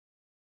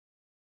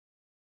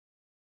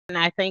and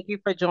I thank you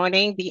for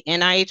joining the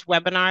NIH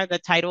webinar. The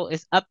title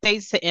is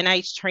Updates to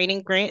NIH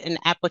Training Grant and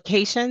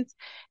Applications.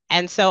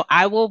 And so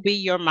I will be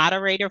your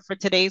moderator for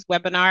today's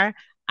webinar.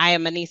 I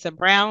am Anissa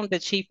Brown, the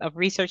Chief of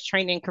Research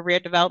Training and Career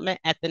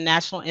Development at the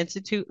National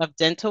Institute of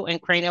Dental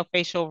and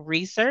Craniofacial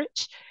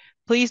Research.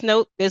 Please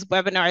note this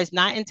webinar is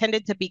not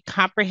intended to be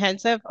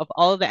comprehensive of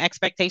all of the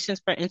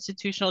expectations for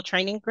institutional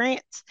training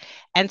grants.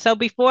 And so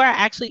before I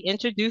actually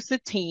introduce the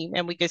team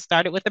and we get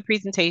started with the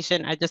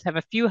presentation, I just have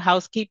a few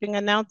housekeeping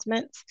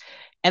announcements.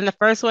 And the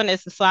first one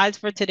is the slides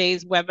for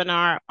today's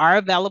webinar are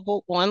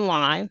available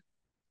online.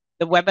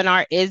 The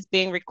webinar is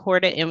being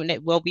recorded and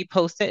it will be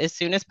posted as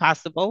soon as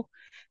possible.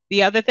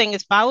 The other thing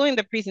is following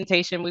the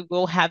presentation, we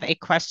will have a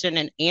question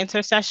and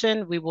answer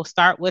session. We will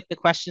start with the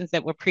questions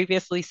that were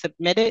previously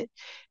submitted.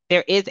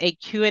 There is a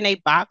Q&A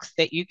box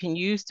that you can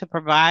use to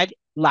provide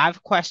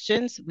live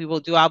questions. We will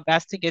do our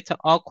best to get to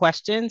all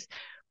questions.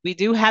 We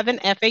do have an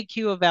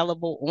FAQ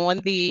available on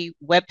the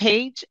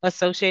webpage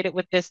associated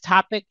with this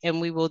topic, and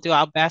we will do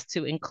our best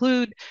to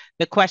include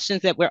the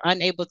questions that we're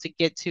unable to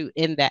get to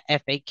in that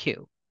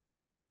FAQ.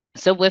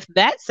 So with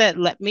that said,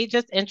 let me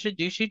just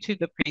introduce you to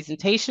the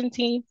presentation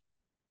team.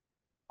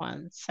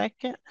 One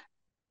second.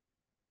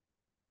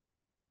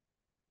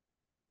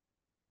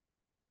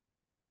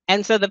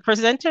 And so the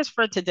presenters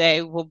for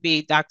today will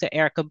be Dr.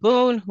 Erica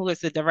Boone, who is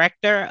the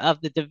Director of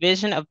the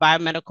Division of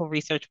Biomedical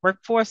Research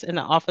Workforce in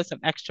the Office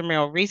of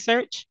Extramural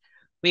Research.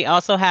 We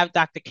also have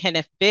Dr.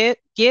 Kenneth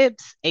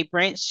Gibbs, a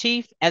branch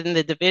chief in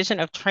the Division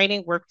of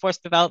Training, Workforce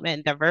Development,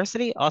 and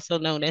Diversity, also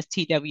known as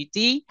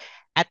TWD,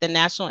 at the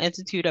National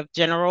Institute of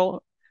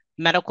General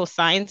Medical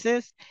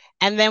Sciences.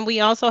 And then we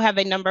also have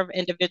a number of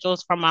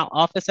individuals from our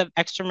Office of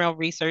Extramural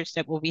Research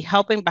that will be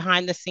helping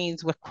behind the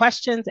scenes with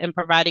questions and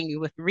providing you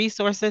with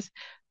resources.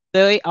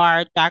 They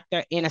are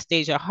Dr.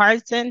 Anastasia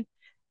Hardson,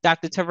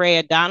 Dr.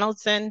 Tareya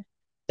Donaldson,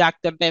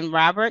 Dr. Ben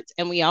Roberts,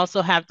 and we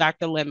also have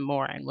Dr. Lynn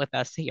Morin with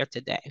us here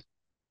today.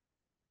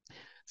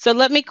 So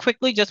let me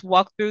quickly just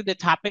walk through the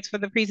topics for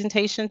the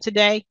presentation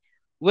today.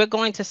 We're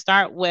going to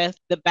start with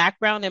the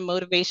background and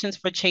motivations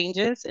for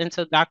changes. And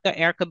so Dr.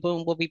 Erica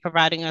Boone will be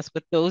providing us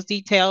with those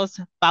details,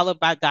 followed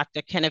by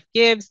Dr. Kenneth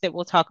Gibbs that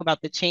will talk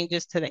about the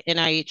changes to the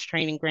NIH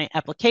training grant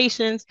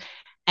applications.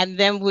 And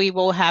then we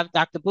will have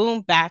Dr.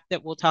 Boone back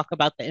that will talk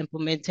about the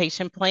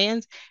implementation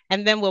plans.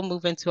 And then we'll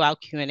move into our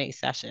Q&A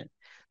session.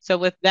 So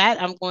with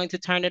that, I'm going to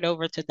turn it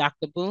over to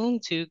Dr.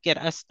 Boone to get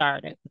us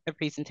started with the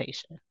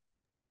presentation.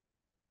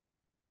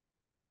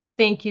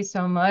 Thank you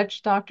so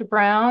much, Dr.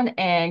 Brown,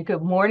 and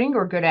good morning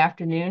or good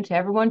afternoon to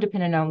everyone,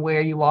 depending on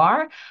where you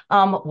are.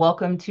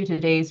 Welcome to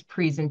today's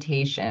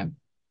presentation.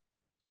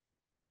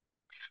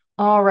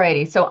 All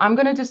righty, so I'm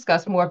going to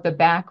discuss more of the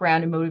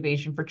background and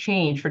motivation for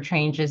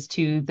changes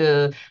to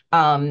the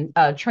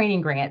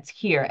training grants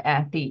here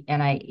at the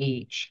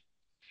NIH.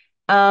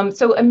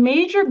 So a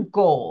major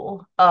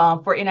goal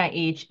for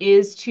NIH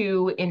is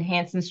to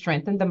enhance and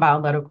strengthen the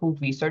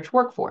biomedical research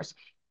workforce.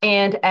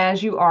 And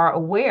as you are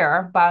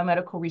aware,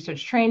 biomedical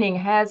research training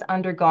has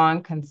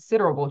undergone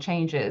considerable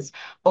changes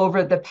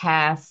over the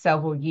past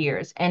several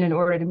years. And in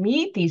order to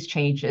meet these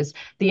changes,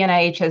 the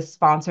NIH has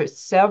sponsored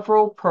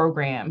several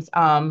programs.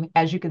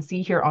 As you can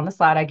see here on the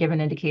slide, I give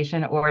an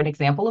indication or an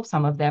example of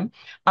some of them.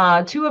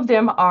 Two of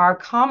them are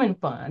common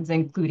funds,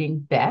 including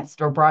BEST,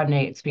 or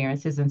Broadening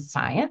Experiences in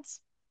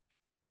Science.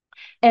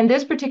 And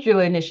this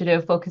particular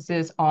initiative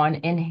focuses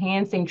on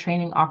enhancing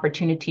training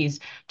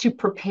opportunities to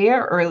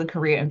prepare early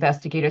career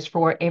investigators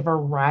for a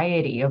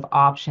variety of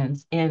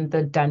options in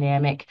the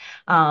dynamic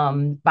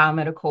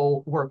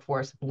biomedical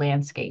workforce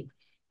landscape.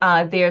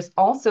 There's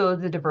also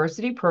the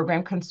Diversity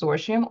Program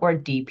Consortium, or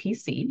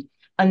DPC,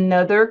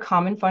 another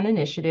common fund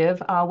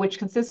initiative, which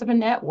consists of a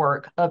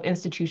network of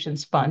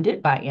institutions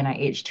funded by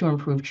NIH to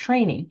improve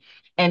training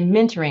and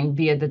mentoring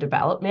via the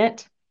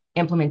development,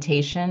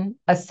 implementation,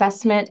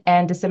 assessment,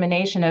 and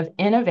dissemination of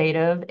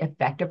innovative,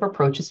 effective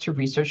approaches to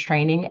research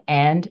training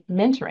and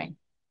mentoring.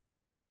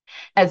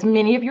 As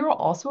many of you are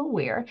also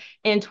aware,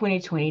 in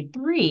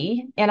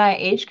 2023,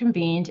 NIH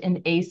convened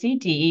an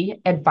ACD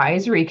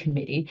advisory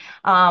committee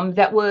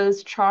that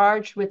was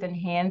charged with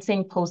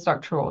enhancing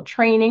postdoctoral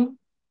training.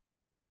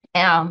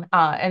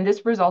 And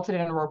this resulted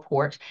in a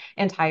report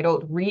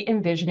entitled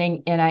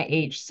Re-envisioning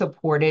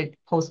NIH-Supported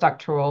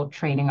Postdoctoral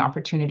Training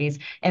Opportunities.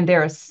 And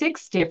there are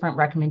 6 different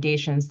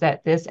recommendations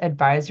that this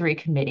advisory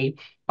committee,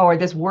 or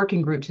this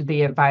working group to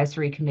the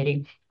advisory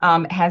committee,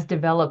 has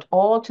developed,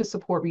 all to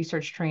support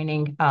research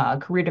training,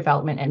 career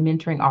development, and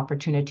mentoring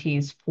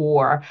opportunities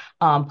for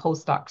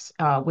postdocs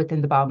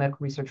within the biomedical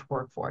research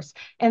workforce.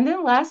 And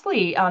then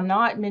lastly,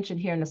 not mentioned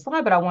here in the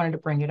slide, but I wanted to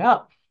bring it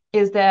up,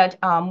 is that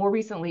more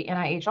recently,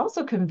 NIH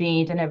also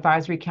convened an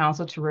advisory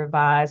council to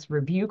revise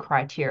review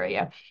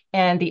criteria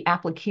and the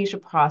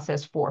application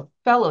process for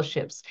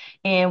fellowships.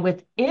 And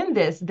within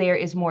this, there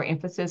is more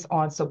emphasis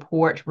on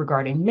support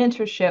regarding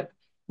mentorship,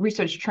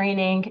 research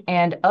training,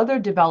 and other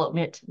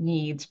development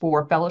needs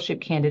for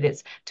fellowship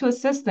candidates to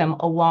assist them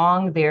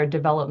along their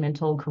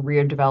developmental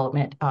career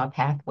development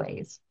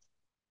pathways.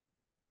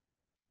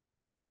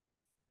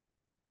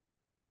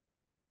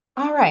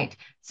 All right.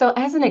 So,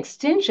 as an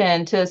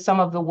extension to some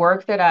of the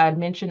work that I had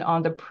mentioned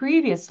on the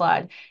previous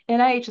slide,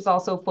 NIH is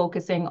also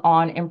focusing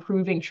on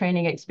improving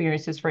training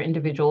experiences for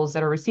individuals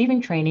that are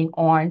receiving training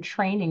on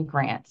training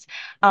grants.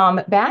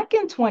 Back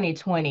in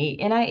 2020,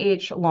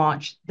 NIH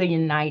launched the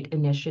Unite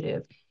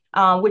initiative.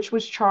 Which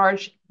was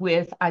charged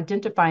with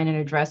identifying and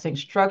addressing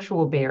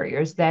structural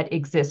barriers that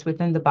exist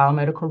within the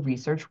biomedical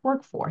research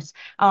workforce,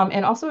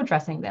 and also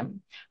addressing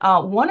them.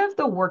 One of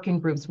the working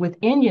groups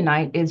within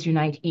Unite is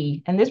Unite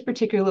E, and this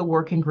particular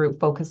working group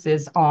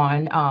focuses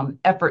on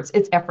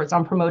its efforts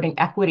on promoting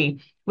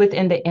equity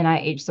within the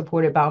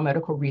NIH-supported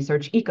biomedical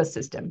research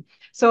ecosystem.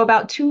 So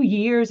about 2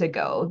 years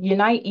ago,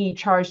 Unite E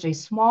charged a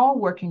small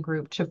working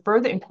group to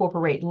further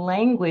incorporate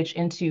language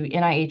into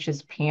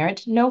NIH's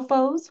parent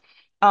NOFOs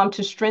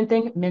to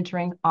strengthen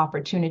mentoring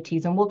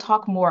opportunities, and we'll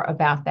talk more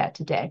about that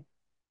today.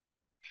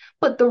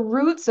 But the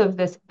roots of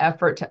this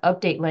effort to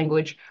update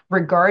language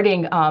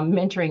regarding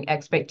mentoring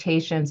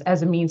expectations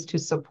as a means to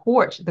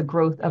support the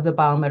growth of the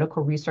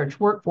biomedical research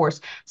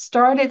workforce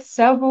started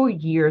several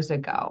years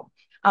ago.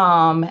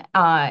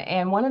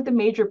 And one of the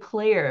major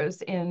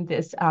players in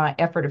this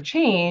effort of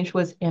change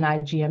was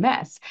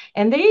NIGMS.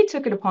 And they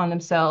took it upon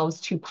themselves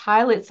to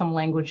pilot some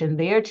language in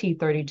their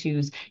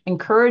T32s,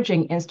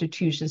 encouraging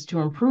institutions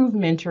to improve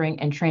mentoring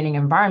and training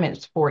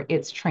environments for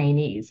its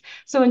trainees.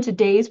 So in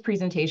today's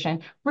presentation,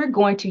 we're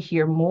going to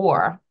hear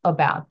more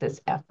about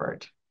this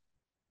effort.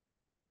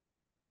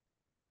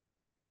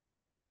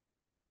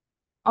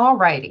 All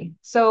righty.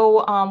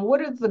 So,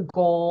 what is the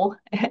goal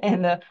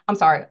and I'm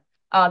sorry,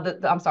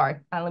 I'm sorry.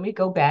 Let me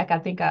go back. I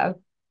think I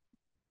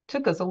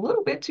took us a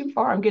little bit too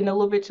far. I'm getting a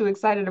little bit too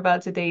excited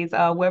about today's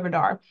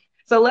webinar.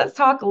 So let's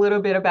talk a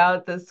little bit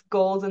about the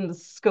goals and the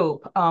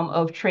scope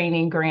of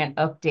training grant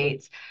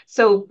updates.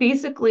 So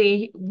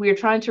basically, we're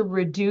trying to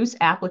reduce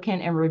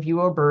applicant and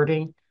reviewer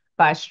burden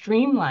by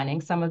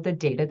streamlining some of the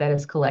data that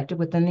is collected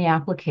within the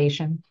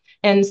application,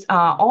 and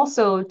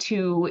also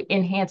to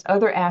enhance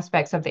other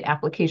aspects of the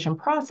application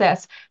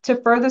process to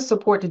further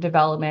support the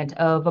development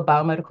of a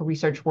biomedical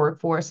research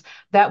workforce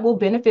that will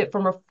benefit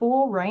from a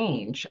full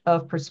range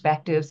of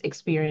perspectives,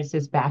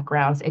 experiences,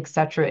 backgrounds, et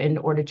cetera, in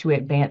order to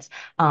advance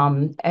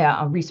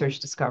research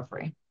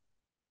discovery.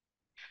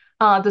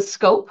 The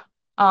scope.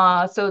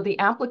 So the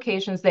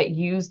applications that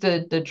use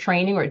the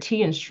training or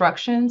T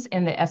instructions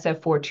in the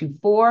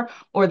SF424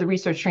 or the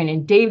research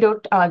training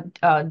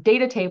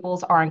data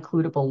tables are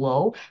included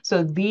below.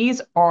 So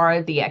these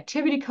are the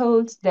activity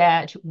codes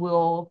that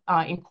will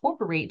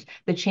incorporate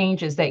the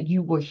changes that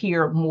you will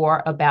hear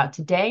more about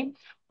today.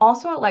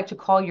 Also, I'd like to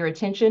call your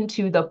attention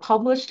to the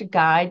published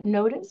guide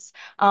notice.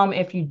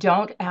 If you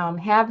don't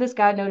have this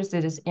guide notice,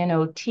 it is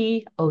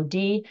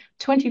NOTOD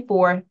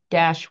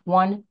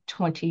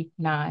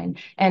 24-129,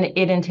 and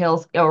it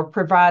entails or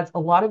provides a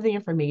lot of the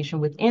information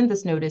within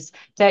this notice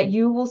that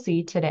you will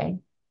see today.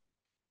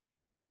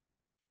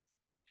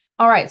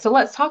 All right, so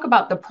let's talk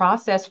about the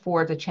process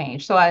for the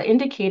change. So I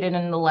indicated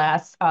in the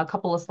last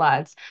couple of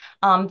slides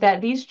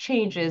that these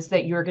changes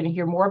that you're going to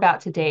hear more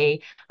about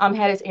today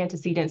had its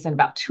antecedents in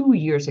about 2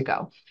 years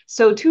ago.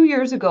 So 2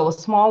 years ago, a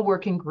small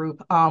working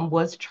group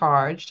was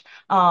charged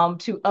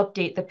to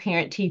update the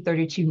parent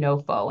T32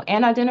 NOFO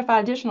and identify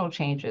additional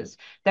changes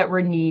that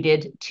were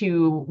needed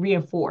to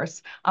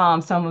reinforce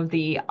some of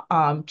the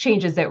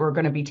changes that were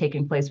going to be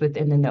taking place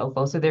within the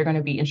NOFO. So they're going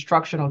to be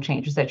instructional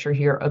changes that you'll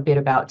hear a bit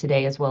about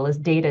today, as well as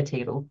data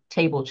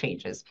table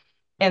changes.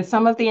 And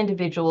some of the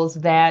individuals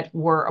that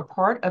were a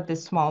part of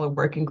this smaller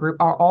working group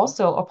are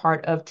also a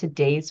part of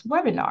today's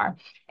webinar.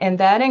 And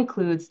that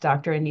includes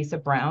Dr.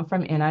 Anissa Brown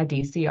from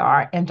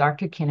NIDCR and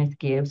Dr. Kenneth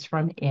Gibbs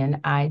from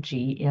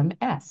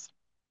NIGMS.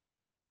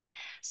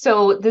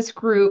 So this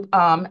group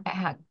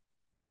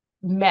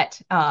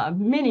met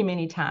many,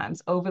 many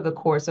times over the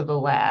course of the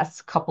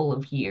last couple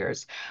of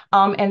years.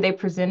 And they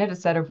presented a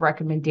set of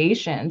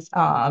recommendations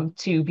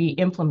to be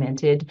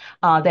implemented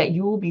that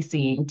you will be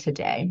seeing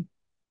today.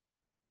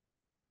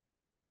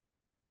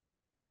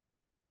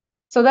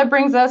 So that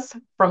brings us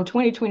from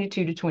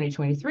 2022 to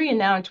 2023, and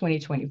now in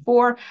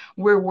 2024,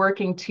 we're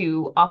working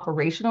to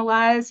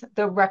operationalize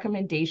the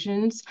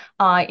recommendations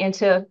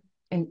into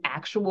an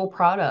actual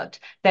product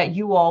that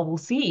you all will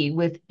see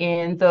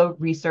within the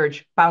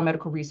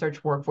biomedical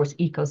research workforce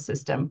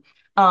ecosystem.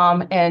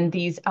 And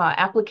these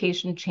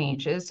application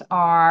changes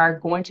are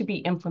going to be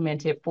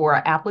implemented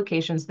for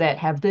applications that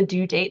have the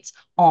due dates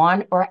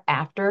on or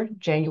after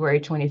January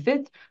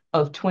 25th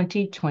of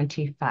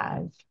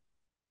 2025.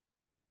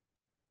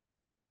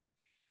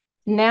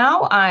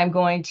 Now I'm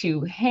going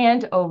to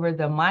hand over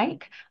the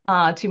mic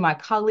to my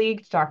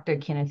colleague, Dr.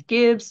 Kenneth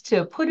Gibbs,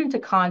 to put into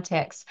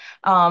context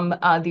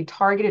the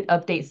targeted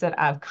updates that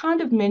I've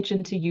kind of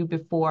mentioned to you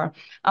before.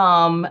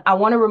 I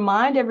want to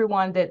remind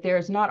everyone that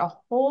there's not a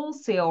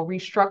wholesale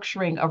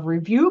restructuring of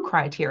review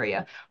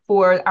criteria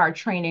for our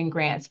training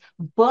grants,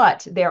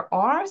 but there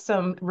are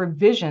some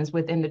revisions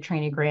within the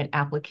training grant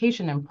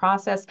application and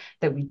process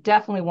that we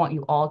definitely want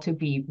you all to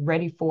be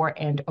ready for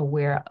and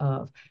aware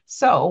of.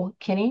 So,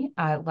 Kenny,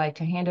 I'd like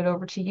to hand it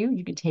over to you.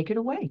 You can take it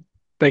away.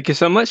 Thank you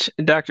so much,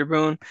 Dr.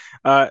 Boone.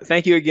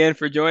 Thank you again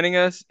for joining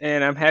us,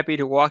 and I'm happy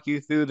to walk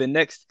you through the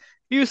next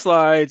few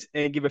slides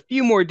and give a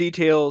few more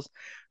details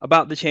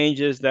about the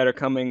changes that are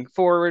coming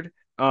forward.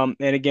 And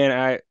again,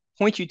 I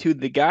point you to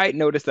the guide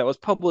notice that was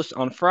published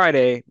on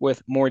Friday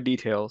with more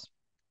details.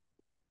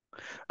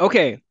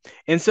 Okay,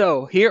 and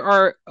so here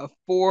are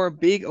four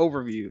big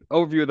overview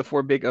of the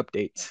four big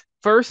updates.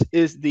 First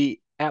is the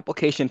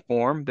application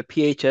form, the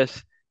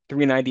PHS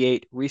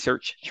 398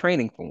 research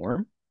training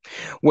form,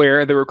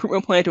 where the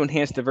recruitment plan to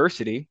enhance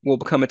diversity will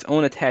become its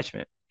own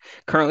attachment.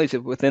 Currently, it's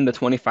within the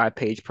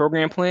 25-page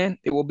program plan.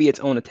 It will be its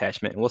own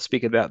attachment. We'll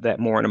speak about that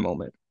more in a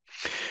moment.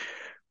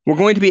 We're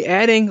going to be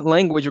adding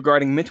language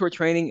regarding mentor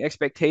training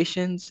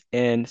expectations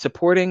and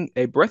supporting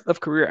a breadth of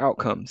career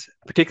outcomes,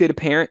 particularly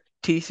the parent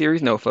T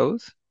series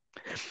NOFOs.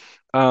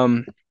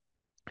 Um,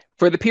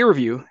 For the peer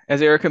review,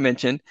 as Erica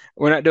mentioned,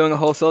 we're not doing a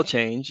wholesale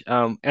change.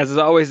 As is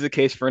always the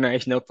case for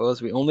NIH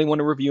NOFOs, we only want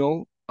to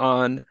review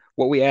on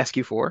what we ask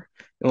you for.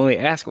 We only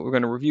ask what we're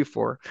going to review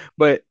for.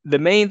 But the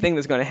main thing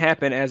that's going to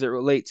happen as it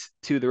relates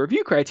to the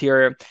review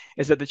criteria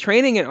is that the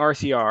training in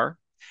RCR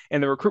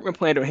and the recruitment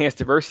plan to enhance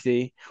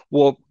diversity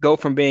will go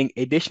from being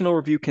additional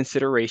review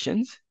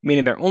considerations,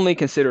 meaning they're only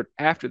considered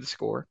after the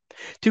score,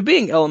 to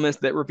being elements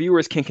that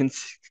reviewers can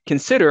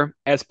consider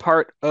as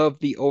part of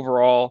the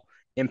overall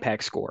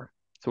impact score.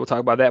 So we'll talk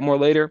about that more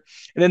later.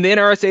 And then the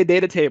NRSA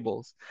data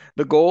tables.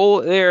 The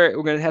goal there,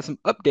 we're going to have some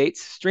updates,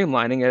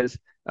 streamlining, as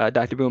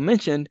Dr. Boone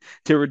mentioned,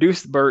 to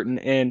reduce the burden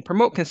and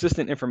promote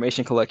consistent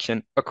information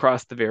collection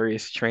across the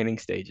various training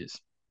stages.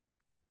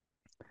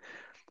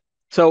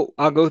 So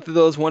I'll go through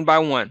those one by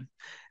one.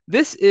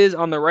 This is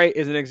on the right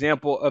is an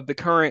example of the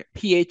current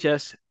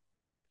PHS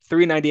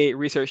 398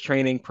 research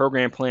training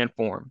program plan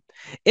form.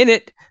 In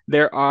it,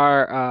 there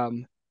are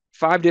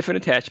five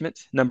different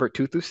attachments, number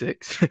 2 through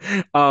 6.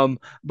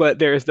 But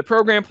there's the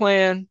program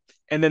plan,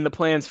 and then the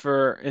plans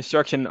for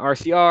instruction in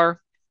RCR,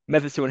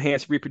 methods to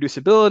enhance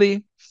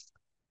reproducibility,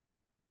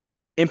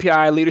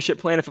 MPI leadership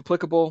plan if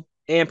applicable,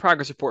 and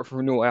progress report for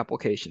renewal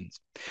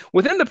applications.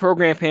 Within the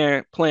program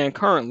plan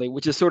currently,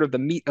 which is sort of the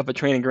meat of a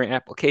training grant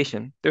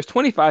application, there's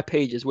 25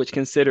 pages, which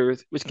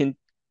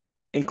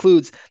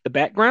includes the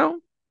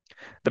background,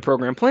 the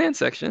program plan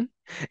section,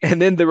 and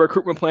then the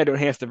recruitment plan to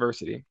enhance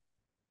diversity.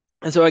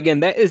 And so again,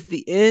 that is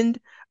the end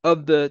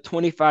of the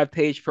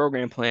 25-page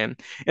program plan.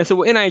 And so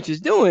what NIH is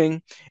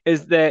doing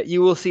is that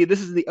you will see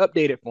this is the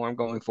updated form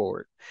going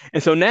forward.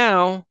 And so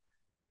now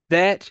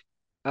that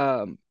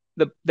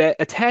that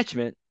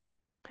attachment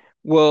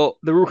the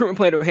recruitment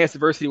plan to enhance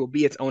diversity will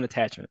be its own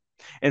attachment.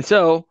 And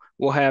so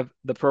we'll have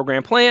the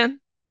program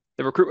plan,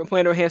 the recruitment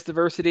plan to enhance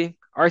diversity,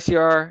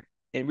 RCR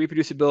and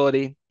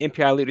reproducibility,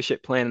 MPI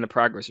leadership plan, and the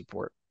progress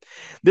report.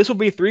 This will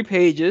be 3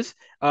 pages,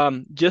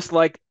 just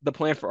like the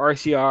plan for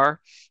RCR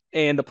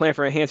and the plan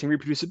for enhancing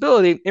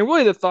reproducibility. And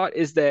really the thought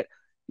is that,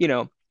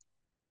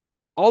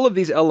 all of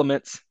these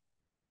elements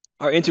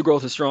are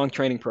integral to strong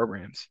training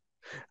programs,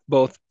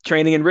 both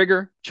training in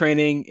rigor,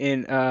 training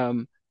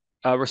in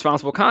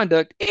responsible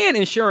conduct, and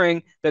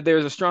ensuring that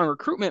there's a strong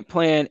recruitment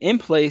plan in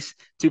place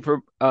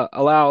to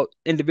allow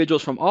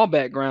individuals from all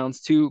backgrounds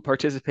to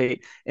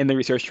participate in the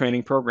research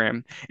training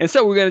program. And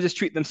so we're going to just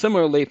treat them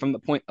similarly from the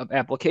point of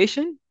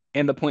application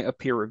and the point of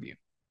peer review.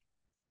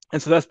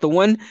 And so that's the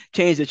one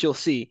change that you'll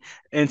see.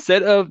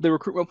 Instead of the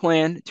recruitment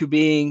plan to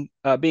being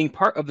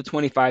part of the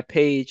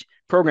 25-page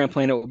program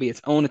plan, it will be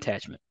its own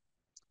attachment.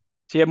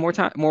 So you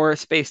have more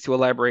space to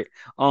elaborate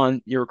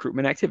on your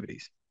recruitment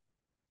activities.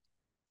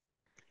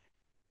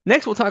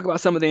 Next, we'll talk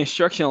about some of the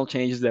instructional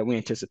changes that we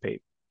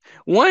anticipate.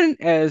 One,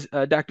 as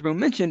Dr. Boone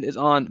mentioned, is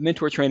on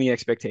mentor training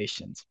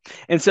expectations.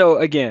 And so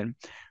again,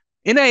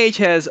 NIH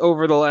has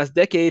over the last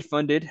decade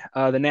funded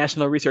the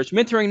National Research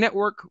Mentoring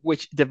Network,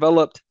 which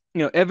developed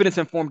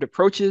evidence-informed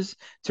approaches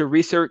to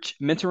research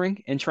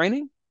mentoring and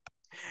training.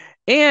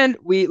 And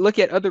we look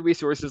at other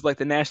resources like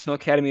the National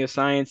Academy of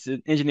Science,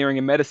 Engineering,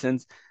 and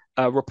Medicine's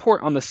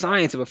report on the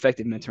science of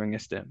effective mentoring in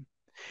STEM.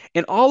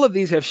 And all of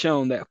these have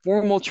shown that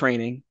formal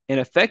training in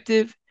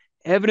effective,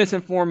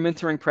 evidence-informed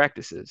mentoring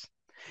practices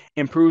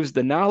improves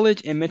the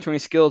knowledge and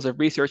mentoring skills of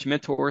research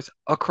mentors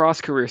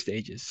across career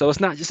stages. So it's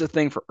not just a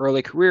thing for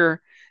early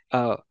career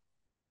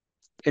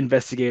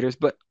investigators,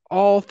 but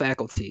all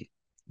faculty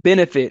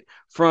benefit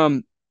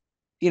from,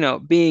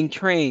 being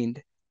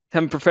trained,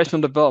 having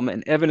professional development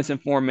and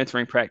evidence-informed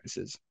mentoring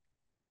practices.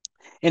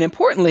 And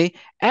importantly,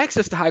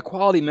 access to high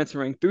quality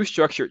mentoring through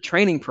structured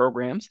training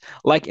programs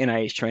like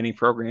NIH training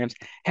programs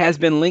has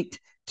been linked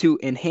to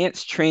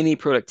enhanced trainee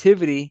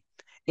productivity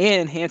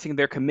and enhancing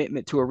their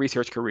commitment to a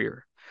research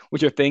career,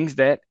 which are things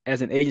that,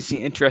 as an agency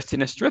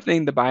interested in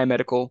strengthening the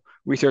biomedical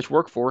research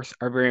workforce,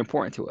 are very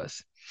important to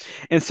us.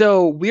 And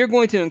so we are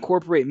going to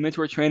incorporate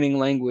mentor training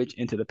language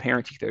into the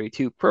Parent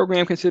T32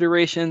 program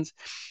considerations,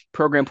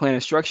 program plan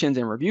instructions,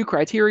 and review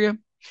criteria.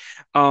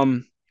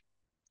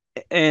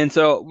 And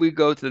so we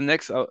go to the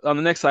next, on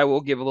the next slide, we'll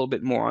give a little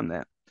bit more on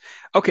that.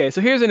 Okay, so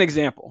here's an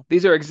example.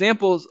 These are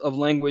examples of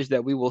language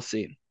that we will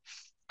see.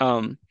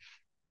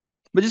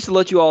 But just to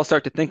let you all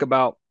start to think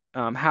about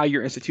how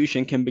your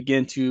institution can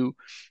begin to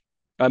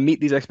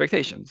meet these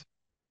expectations.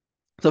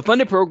 So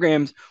funded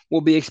programs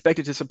will be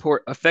expected to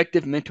support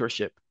effective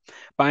mentorship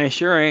by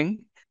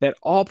ensuring that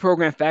all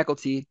program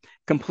faculty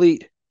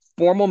complete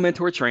formal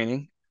mentor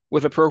training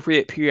with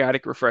appropriate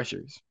periodic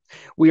refreshers.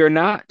 We are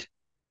not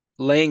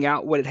laying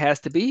out what it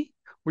has to be.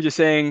 We're just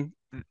saying,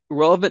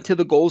 relevant to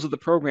the goals of the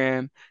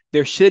program,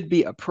 there should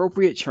be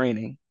appropriate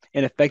training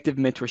and effective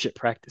mentorship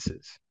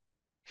practices.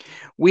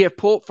 We have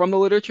pulled from the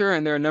literature,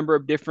 and there are a number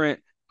of different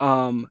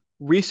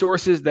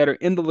resources that are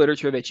in the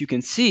literature that you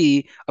can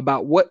see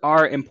about what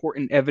are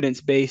important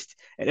evidence-based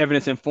and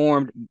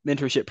evidence-informed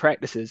mentorship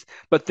practices,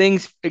 but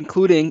things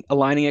including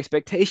aligning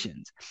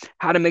expectations,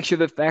 how to make sure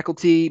that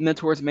faculty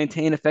mentors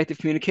maintain effective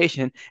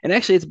communication, and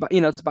actually it's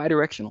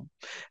bidirectional.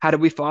 How do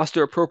we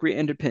foster appropriate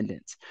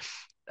independence?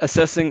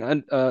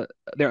 Assessing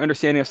their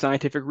understanding of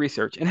scientific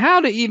research, and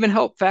how to even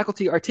help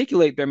faculty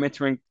articulate their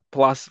mentoring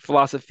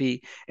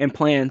philosophy and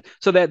plan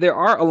so that there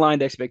are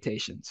aligned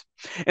expectations.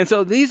 And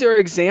so these are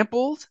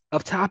examples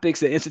of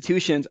topics that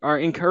institutions are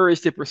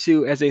encouraged to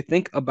pursue as they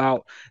think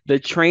about the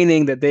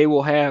training that they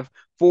will have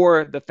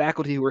for the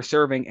faculty who are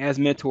serving as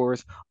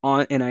mentors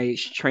on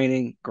NIH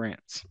training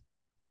grants.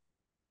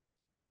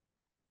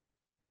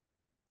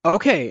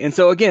 Okay, and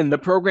so again, the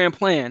program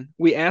plan,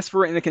 we ask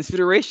for it in the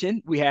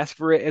consideration, we ask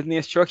for it in the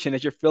instruction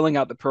as you're filling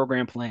out the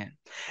program plan.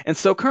 And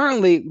so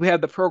currently we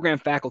have the program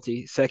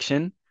faculty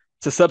section.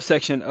 It's a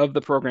subsection of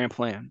the program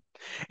plan.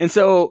 And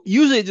so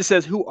usually it just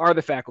says, who are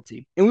the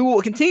faculty? And we will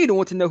continue to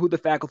want to know who the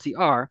faculty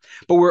are,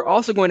 but we're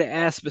also going to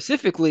ask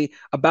specifically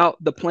about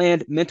the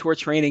planned mentor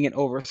training and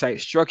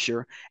oversight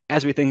structure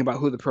as we think about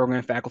who the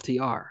program faculty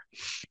are.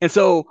 And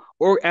so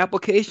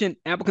applicant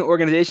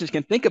organizations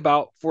can think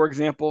about, for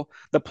example,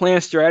 the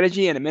plan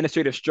strategy and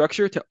administrative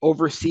structure to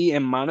oversee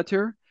and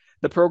monitor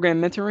the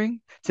program mentoring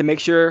to make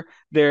sure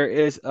there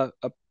is a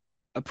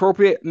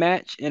appropriate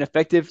match and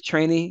effective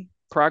training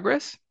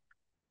progress,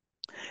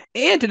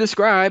 and to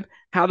describe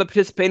how the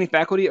participating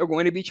faculty are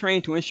going to be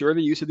trained to ensure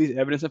the use of these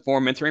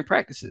evidence-informed mentoring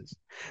practices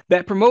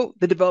that promote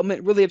the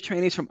development really of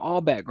trainees from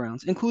all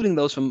backgrounds, including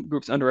those from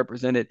groups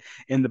underrepresented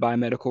in the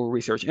biomedical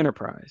research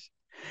enterprise.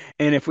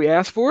 And if we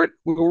ask for it,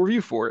 we will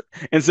review for it.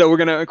 And so we're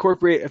going to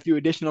incorporate a few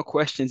additional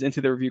questions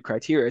into the review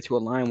criteria to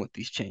align with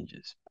these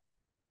changes.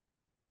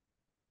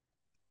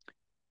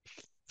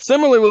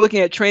 Similarly, we're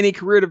looking at trainee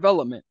career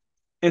development.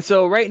 And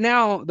so right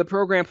now, the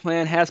program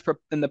plan has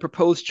in the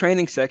proposed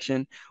training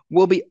section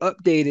will be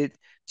updated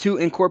to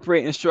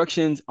incorporate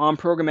instructions on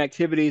program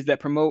activities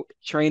that promote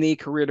trainee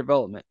career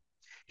development.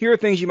 Here are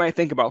things you might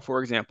think about,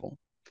 for example.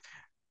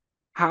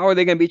 How are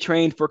they going to be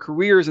trained for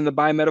careers in the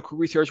biomedical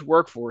research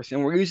workforce?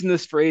 And we're using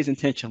this phrase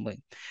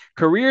intentionally.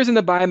 Careers in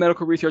the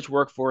biomedical research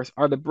workforce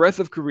are the breadth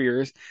of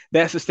careers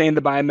that sustain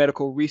the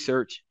biomedical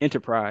research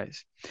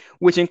enterprise,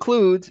 which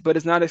includes, but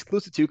is not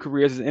exclusive to,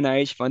 careers as an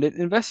NIH-funded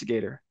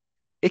investigator.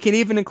 It can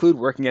even include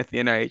working at the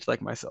NIH like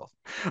myself.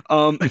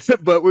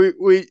 But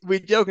we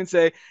joke and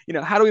say,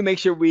 how do we make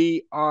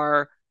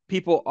sure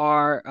people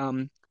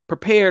are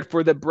prepared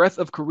for the breadth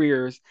of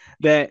careers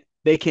that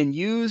they can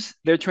use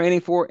their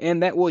training for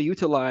and that will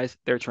utilize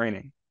their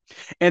training?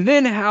 And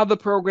then how the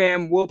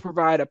program will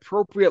provide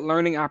appropriate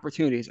learning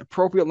opportunities.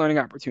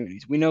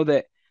 We know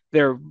that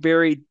they're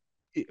very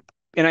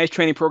NIH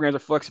training programs are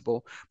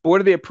flexible, but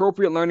what are the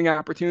appropriate learning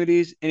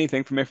opportunities?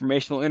 Anything from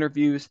informational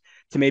interviews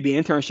to maybe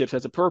internships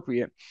as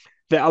appropriate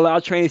that allow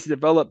trainees to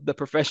develop the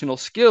professional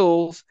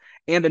skills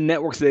and the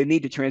networks that they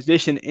need to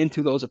transition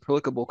into those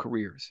applicable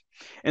careers.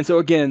 And so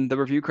again, the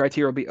review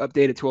criteria will be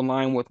updated to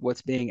align with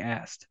what's being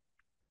asked.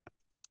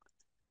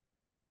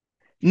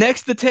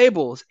 Next, the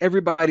tables,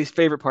 everybody's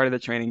favorite part of the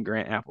training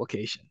grant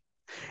application.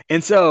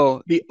 And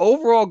so the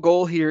overall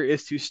goal here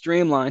is to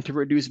streamline, to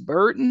reduce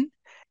burden,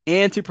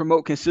 and to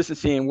promote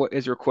consistency in what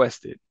is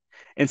requested.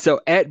 And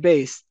so at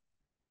base,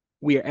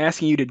 we are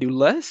asking you to do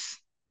less,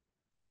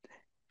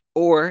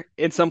 or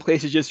in some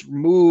places, just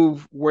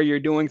move where you're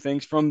doing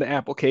things from the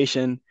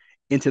application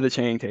into the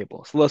training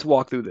table. So let's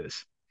walk through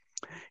this.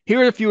 Here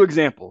are a few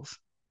examples.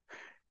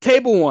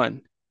 Table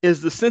 1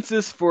 is the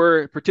census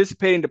for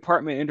participating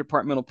department and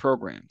interdepartmental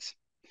programs.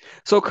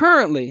 So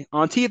currently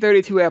on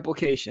T32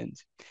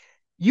 applications,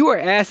 you are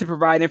asked to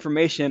provide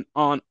information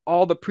on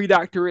all the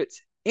predoctorates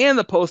and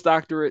the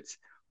postdoctorates,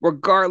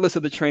 regardless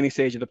of the training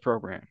stage of the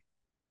program.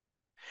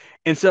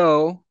 And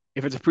so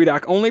if it's a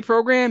pre-doc only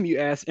program, you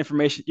ask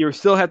information, you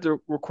still have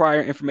to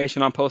require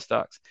information on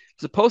postdocs. If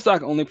it's a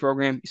postdoc only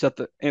program, you set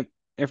the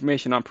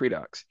information on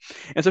pre-docs.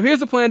 And so here's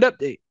the planned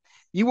update.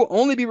 You will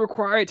only be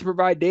required to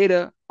provide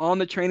data on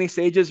the training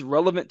stages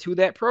relevant to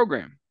that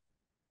program.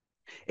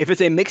 If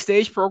it's a mixed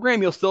stage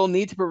program, you'll still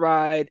need to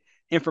provide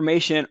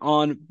information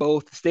on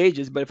both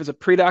stages. But if it's a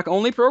pre-doc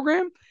only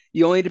program,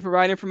 you only need to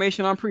provide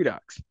information on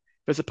pre-docs. If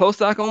it's a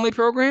postdoc only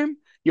program,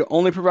 you'll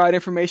only provide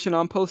information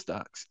on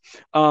postdocs.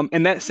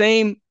 And that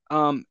same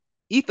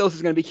ethos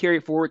is going to be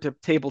carried forward to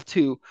table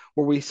 2,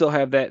 where we still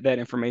have that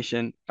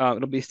information.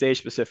 It'll be stage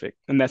specific,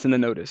 and that's in the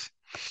notice.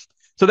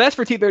 So that's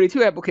for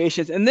T32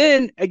 applications. And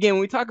then again,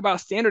 when we talk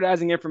about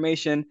standardizing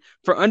information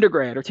for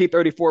undergrad or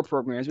T34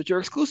 programs, which are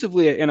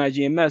exclusively at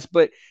NIGMS,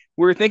 but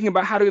we're thinking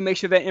about how do we make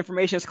sure that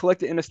information is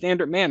collected in a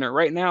standard manner.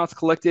 Right now, it's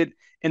collected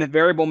in a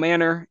variable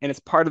manner and it's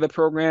part of the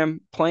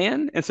program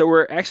plan. And so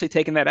we're actually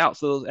taking that out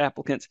so those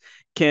applicants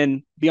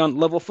can be on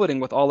level footing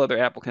with all other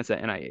applicants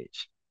at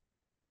NIH.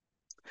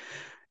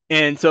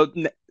 And so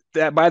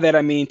that by that,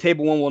 I mean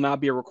Table 1 will now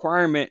be a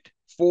requirement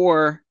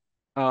for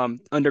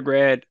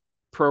undergrad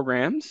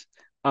programs.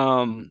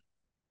 And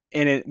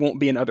it won't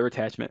be another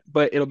attachment,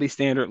 but it'll be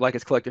standard like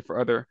it's collected for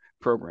other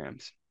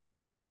programs.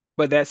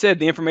 But that said,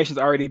 the information is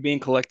already being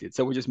collected,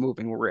 so we're just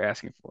moving what we're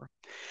asking for.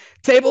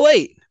 Table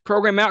 8,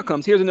 program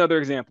outcomes. Here's another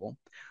example.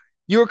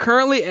 You are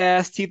currently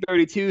asked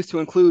T32s to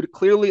include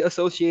clearly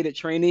associated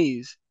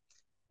trainees.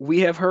 We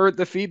have heard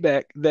the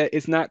feedback that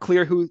it's not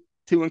clear who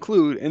to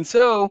include, and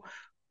so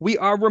we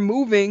are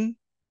removing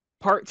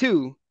part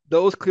 2,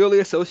 those clearly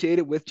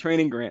associated with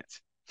training grants.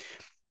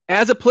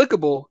 As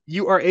applicable,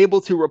 you are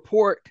able to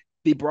report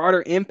the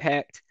broader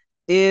impact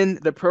in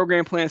the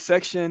program plan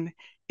section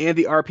and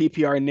the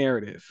RPPR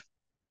narrative.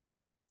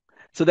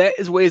 So that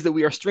is ways that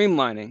we are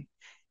streamlining.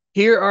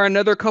 Here are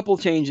another couple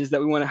changes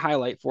that we want to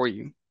highlight for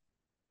you.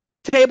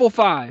 Table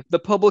 5, the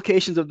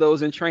publications of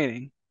those in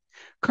training.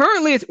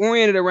 Currently, it's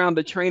oriented around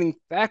the training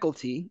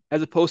faculty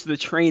as opposed to the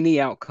trainee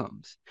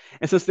outcomes.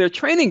 And since they're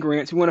training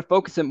grants, we want to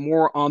focus it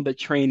more on the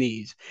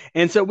trainees.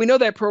 And so we know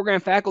that program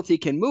faculty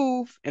can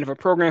move. And if a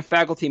program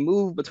faculty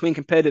move between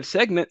competitive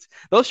segments,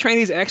 those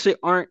trainees actually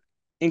aren't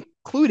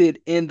included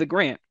in the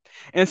grant.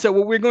 And so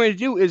what we're going to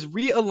do is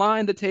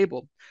realign the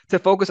table to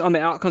focus on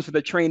the outcomes for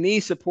the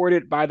trainees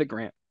supported by the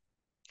grant.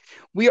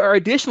 We are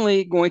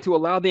additionally going to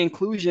allow the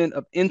inclusion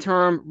of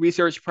interim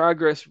research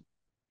progress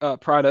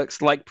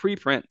products like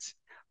preprints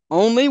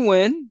only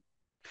when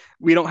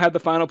we don't have the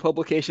final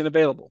publication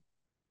available.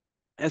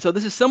 And so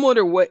this is similar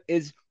to what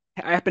is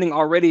happening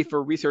already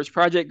for research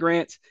project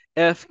grants,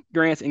 F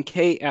grants, and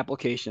K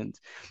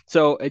applications.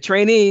 So a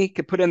trainee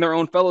could put in their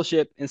own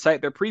fellowship and cite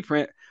their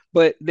preprint,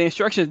 but the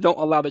instructions don't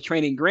allow the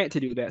training grant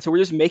to do that. So we're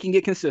just making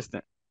it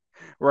consistent,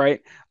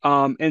 right?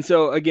 And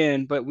so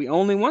again, but we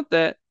only want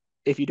that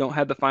if you don't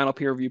have the final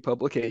peer review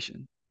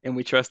publication. And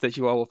we trust that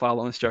you all will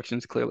follow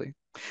instructions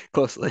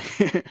closely.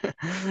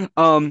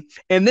 And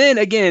then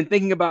again,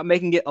 thinking about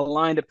making it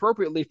aligned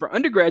appropriately for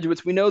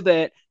undergraduates, we know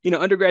that,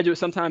 undergraduates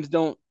sometimes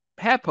don't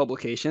have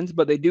publications,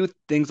 but they do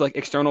things like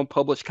external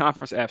published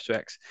conference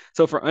abstracts.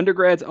 So for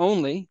undergrad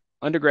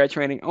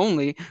training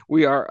only,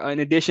 we are,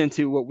 in addition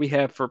to what we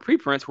have for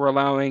preprints, we're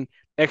allowing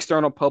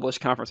external published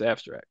conference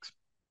abstracts.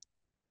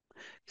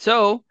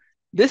 So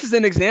this is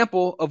an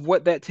example of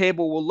what that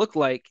table will look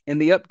like in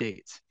the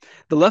updates.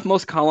 The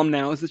leftmost column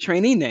now is the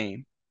trainee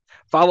name,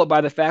 followed by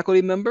the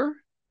faculty member,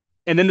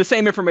 and then the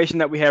same information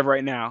that we have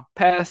right now,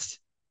 past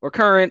or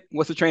current,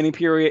 what's the training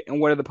period, and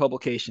what are the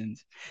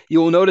publications. You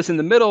will notice in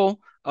the middle,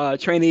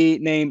 trainee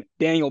named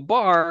Daniel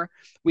Barr,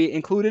 we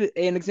included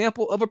an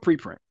example of a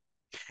preprint.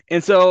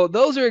 And so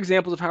those are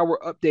examples of how we're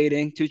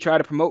updating to try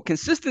to promote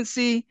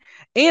consistency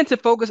and to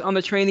focus on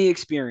the trainee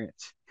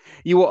experience.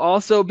 You will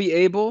also be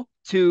able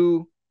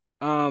to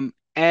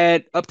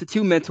add up to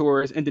 2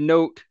 mentors and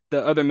denote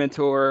the other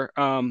mentor,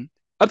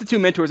 up to 2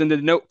 mentors and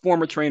denote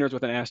former trainers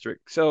with an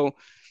asterisk. So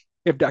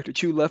if Dr.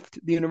 Chu left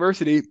the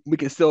university, we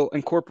can still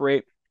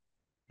incorporate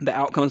the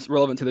outcomes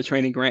relevant to the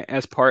training grant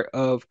as part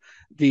of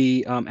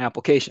the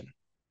application.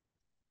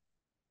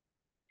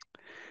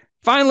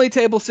 Finally,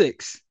 Table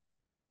 6.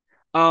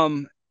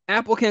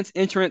 Applicants'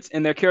 entrance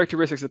and their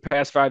characteristics of the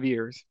past 5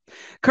 years.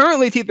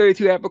 Currently,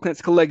 T32 applicants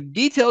collect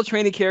detailed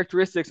training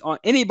characteristics on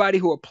anybody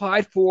who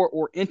applied for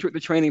or entered the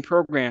training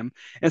program.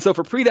 And so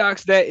for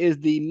pre-docs, that is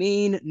the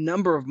mean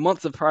number of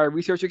months of prior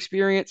research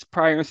experience,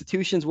 prior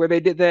institutions where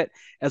they did that,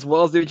 as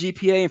well as their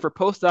GPA. And for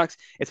postdocs,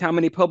 it's how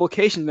many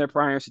publications in their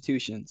prior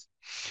institutions.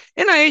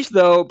 NIH,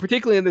 though,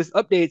 particularly in this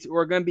updates,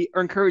 we're going to be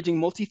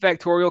encouraging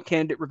multifactorial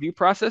candidate review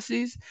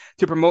processes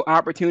to promote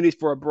opportunities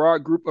for a broad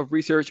group of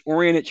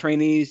research-oriented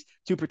trainees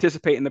to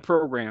participate in the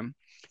program.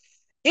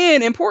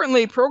 And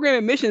importantly, program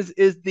admissions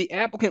is the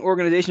applicant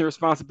organization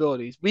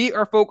responsibilities. We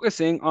are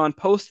focusing on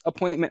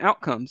post-appointment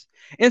outcomes.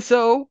 And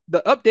so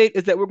the update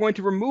is that we're going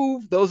to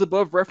remove those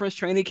above referenced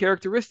trainee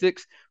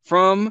characteristics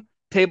from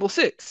Table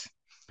 6.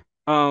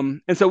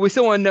 And so we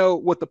still want to know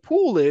what the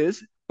pool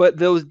is, but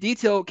those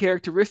detailed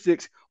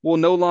characteristics will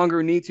no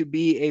longer need to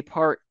be a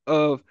part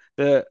of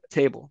the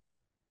table.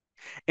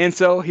 And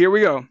so here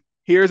we go.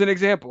 Here's an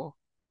example.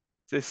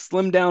 It's a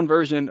slimmed down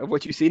version of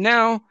what you see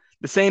now,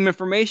 the same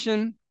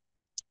information,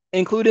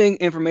 including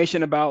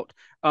information about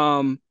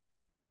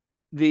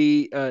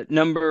the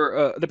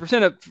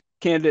percent of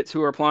candidates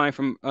who are applying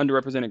from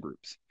underrepresented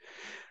groups.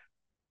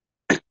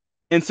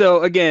 And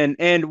so again,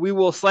 and we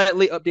will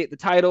slightly update the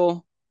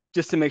title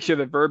just to make sure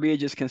the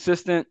verbiage is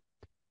consistent.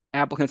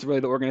 Applicants are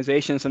really the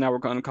organization, so now we're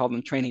going to call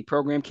them training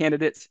program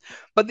candidates,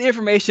 but the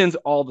information's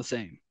all the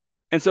same.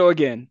 And so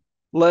again,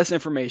 less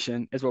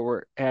information is what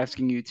we're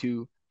asking you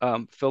to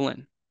fill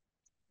in.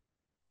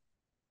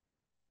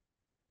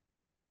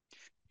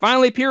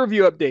 Finally, peer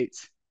review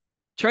updates.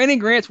 Training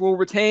grants will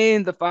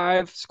retain the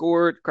 5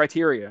 scored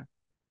criteria.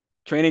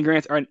 Training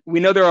grants are, we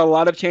know there are a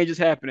lot of changes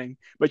happening,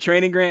 but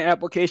training grant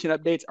application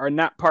updates are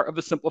not part of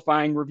the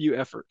simplifying review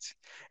efforts.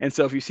 And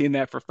so if you've seen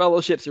that for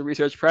fellowships or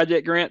research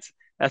project grants,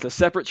 that's a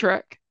separate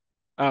track.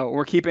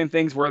 We're keeping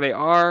things where they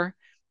are.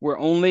 We're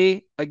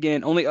only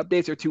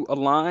updates are to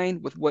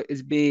align with what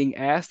is being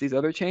asked, these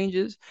other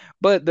changes.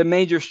 But the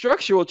major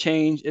structural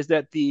change is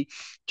that the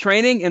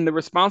training and the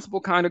responsible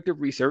conduct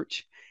of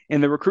research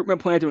and the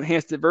recruitment plan to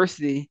enhance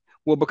diversity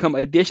will become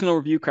additional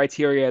review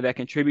criteria that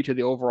contribute to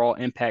the overall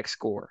impact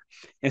score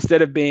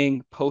instead of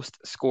being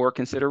post-score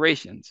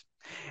considerations.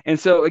 And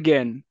so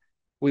again,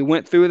 we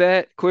went through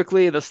that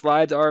quickly. The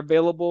slides are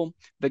available.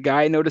 The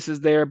guide notice is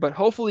there, but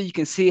hopefully you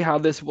can see how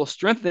this will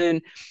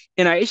strengthen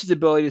NIH's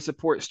ability to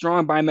support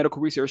strong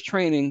biomedical research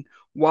training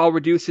while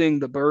reducing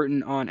the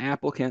burden on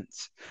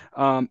applicants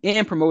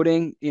and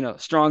promoting,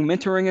 strong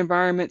mentoring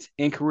environments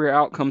and career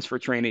outcomes for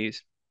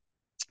trainees.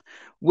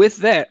 With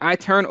that, I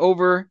turn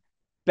over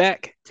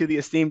back to the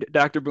esteemed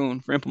Dr.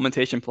 Boone for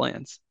implementation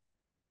plans.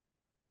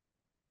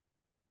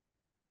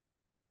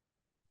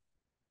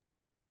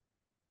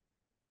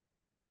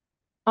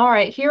 All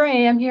right, here I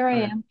am. Here I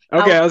Right. am.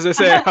 Okay, I was gonna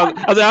say,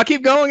 I'll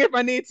keep going if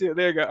I need to.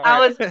 There you go. All I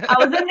right.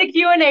 was in the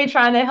Q&A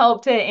trying to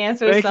help to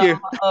answer Thank some you.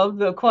 of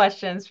the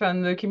questions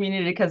from the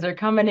community because they're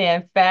coming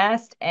in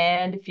fast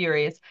and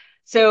furious.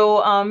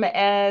 So,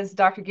 as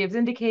Dr. Gibbs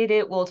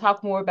indicated, we'll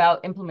talk more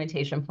about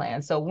implementation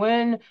plans. So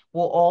when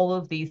will all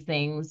of these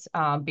things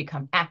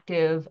become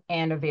active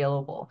and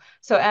available?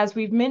 So as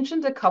we've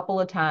mentioned a couple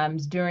of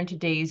times during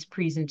today's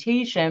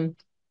presentation,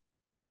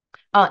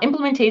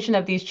 implementation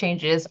of these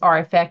changes are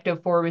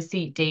effective for a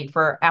receipt date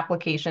for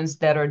applications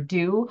that are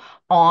due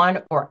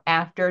on or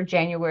after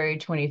January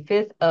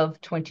 25th of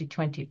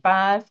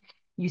 2025.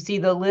 You see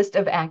the list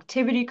of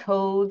activity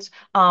codes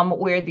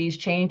where these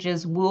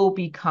changes will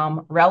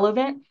become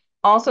relevant.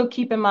 Also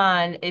keep in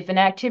mind, if an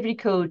activity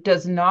code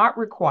does not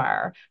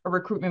require a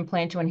recruitment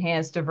plan to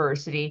enhance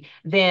diversity,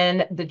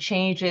 then the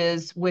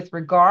changes with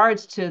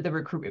regards to the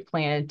recruitment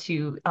plan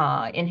to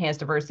enhance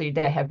diversity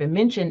that have been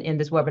mentioned in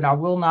this webinar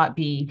will not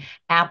be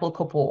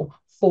applicable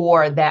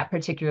for that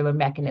particular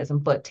mechanism.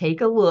 But take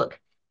a look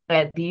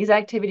at these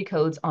activity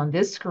codes on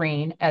this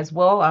screen as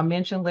well. I'll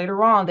mention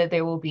later on that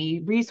there will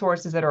be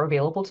resources that are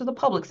available to the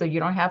public, so you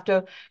don't have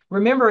to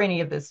remember any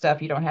of this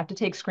stuff. You don't have to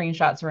take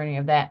screenshots or any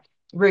of that.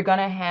 We're going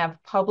to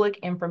have public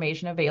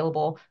information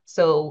available,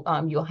 so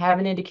you'll have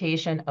an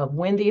indication of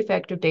when the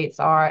effective dates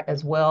are,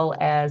 as well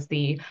as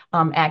the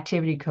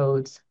activity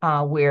codes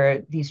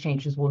where these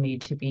changes will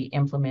need to be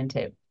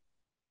implemented.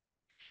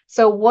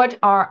 So what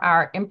are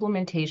our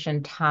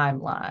implementation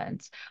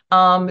timelines?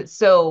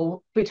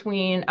 So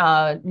between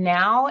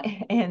now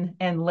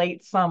and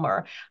late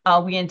summer,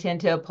 we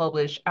intend to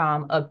publish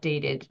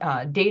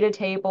updated data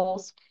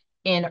tables.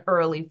 In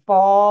early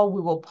fall,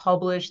 we will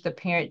publish the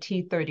Parent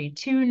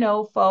T32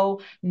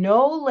 NOFO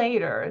no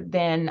later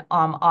than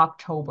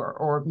October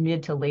or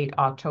mid to late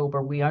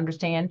October. We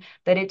understand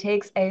that it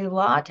takes a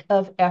lot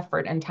of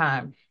effort and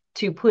time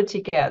to put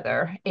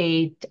together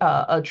a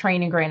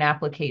training grant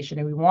application,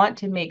 and we want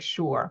to make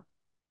sure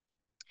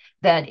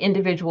that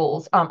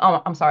institutions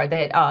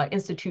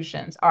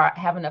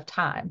have enough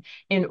time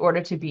in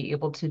order to be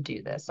able to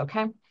do this,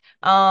 okay?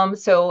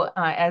 So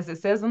as it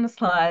says on the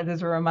slide,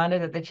 there's a reminder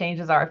that the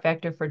changes are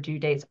effective for due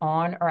dates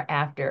on or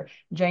after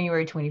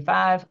January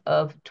 25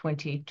 of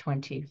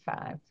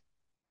 2025.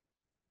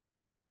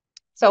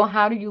 So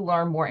how do you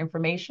learn more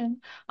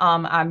information?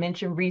 I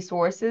mentioned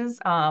resources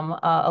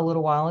a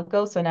little while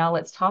ago. So now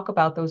let's talk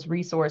about those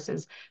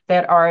resources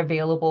that are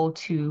available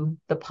to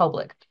the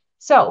public.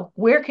 So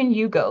where can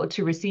you go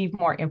to receive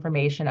more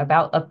information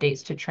about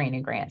updates to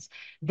training grants?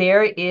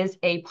 There is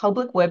a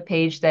public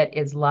webpage that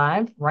is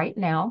live right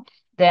now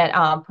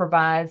that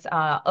provides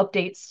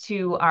updates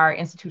to our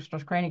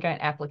institutional training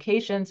grant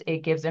applications. It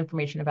gives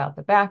information about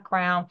the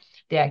background,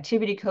 the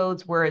activity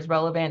codes where it's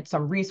relevant,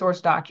 some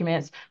resource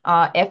documents.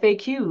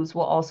 FAQs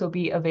will also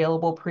be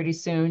available pretty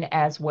soon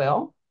as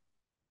well.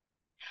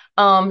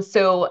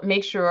 So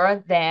make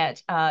sure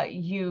that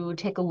you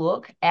take a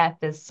look at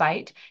this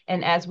site.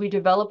 And as we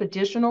develop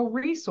additional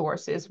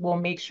resources, we'll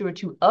make sure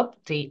to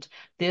update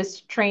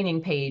this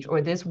training page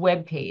or this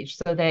web page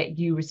so that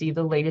you receive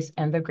the latest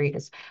and the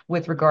greatest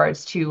with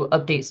regards to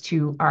updates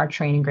to our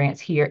training grants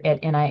here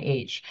at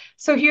NIH.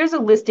 So here's a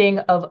listing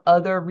of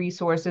other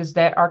resources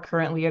that are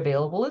currently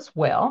available as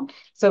well.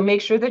 So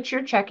make sure that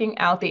you're checking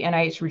out the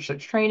NIH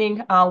Research Training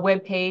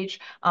webpage,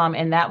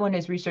 and that one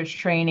is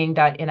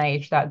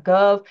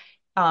researchtraining.nih.gov.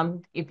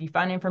 If you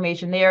find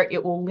information there,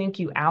 it will link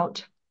you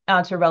out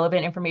to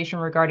relevant information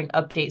regarding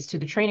updates to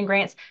the training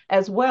grants.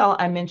 As well,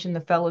 I mentioned the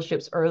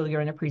fellowships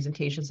earlier in the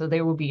presentation, so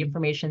there will be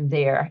information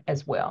there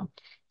as well.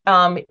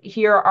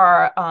 Here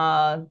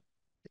are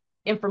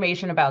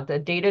information about the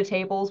data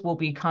tables will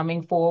be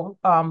coming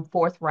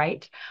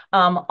forthright.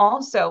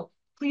 Also,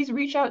 please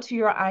reach out to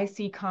your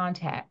IC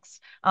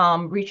contacts.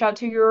 Reach out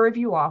to your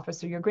review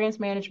officer, your grants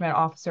management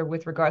officer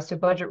with regards to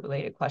budget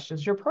related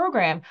questions, your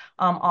program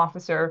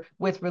officer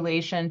with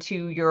relation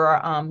to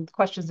your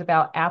questions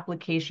about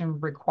application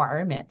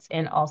requirements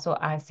and also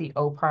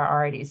ICO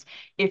priorities.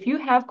 If you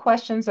have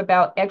questions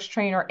about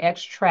X-Train or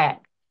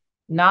X-Track,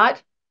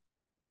 not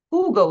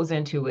who goes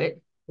into it,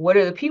 what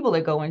are the people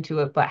that go into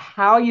it, but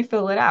how you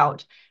fill it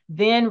out,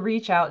 then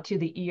reach out to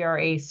the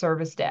ERA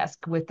service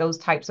desk with those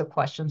types of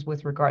questions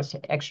with regards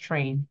to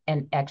X-Train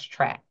and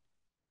X-Track.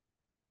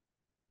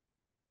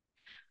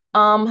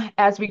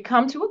 As we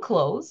come to a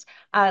close,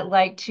 I'd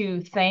like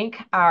to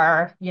thank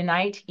our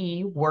Unite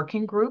E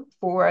working group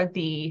for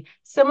the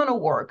seminal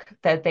work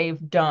that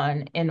they've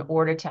done in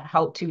order to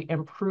help to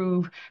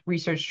improve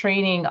research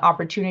training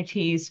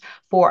opportunities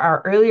for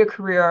our earlier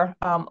career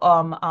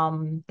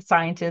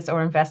scientists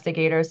or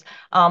investigators.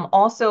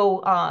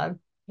 Also,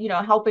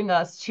 helping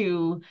us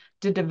to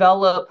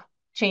develop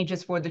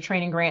changes for the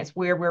training grants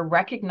where we're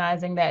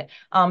recognizing that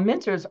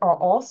mentors are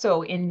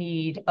also in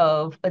need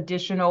of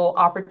additional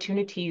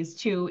opportunities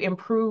to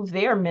improve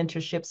their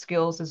mentorship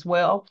skills as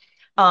well.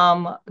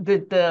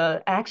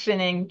 The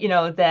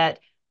actioning, that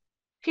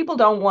people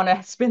don't want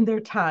to spend their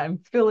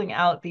time filling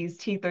out these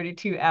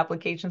T32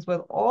 applications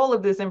with all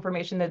of this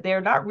information that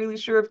they're not really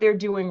sure if they're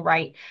doing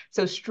right.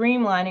 So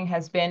streamlining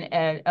has been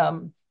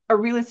a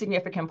really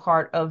significant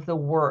part of the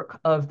work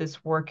of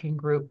this working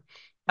group.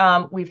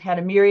 We've had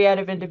a myriad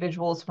of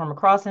individuals from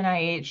across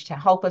NIH to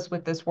help us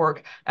with this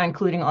work,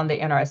 including on the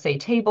NRSA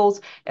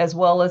tables, as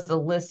well as the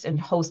list and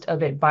host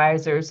of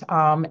advisors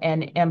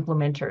and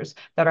implementers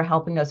that are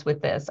helping us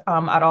with this.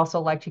 I'd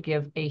also like to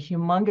give a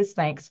humongous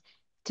thanks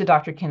to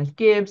Dr. Kenneth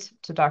Gibbs,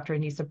 to Dr.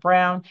 Anissa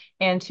Brown,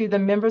 and to the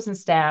members and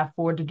staff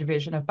for the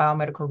Division of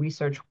Biomedical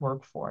Research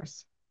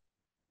Workforce.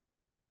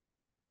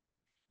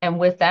 And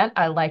with that,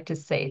 I'd like to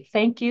say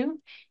thank you.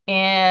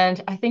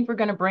 And I think we're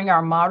going to bring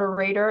our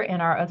moderator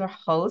and our other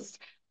hosts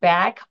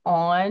back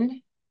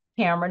on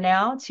camera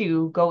now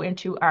to go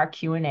into our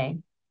Q&A.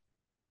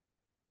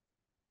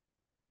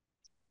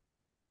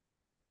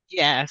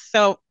 Yeah,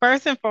 so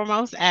first and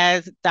foremost,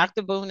 as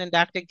Dr. Boone and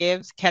Dr.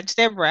 Gibbs catch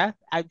their breath,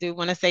 I do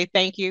want to say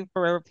thank you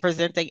for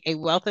presenting a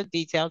wealth of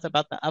details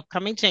about the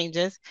upcoming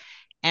changes.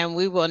 And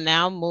we will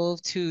now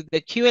move to the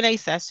Q&A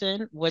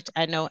session, which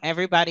I know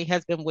everybody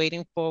has been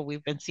waiting for.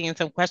 We've been seeing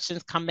some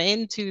questions come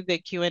into the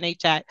Q&A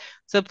chat.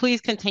 So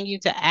please continue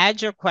to add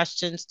your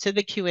questions to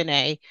the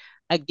Q&A.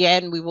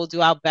 Again, we will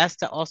do our best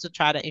to also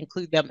try to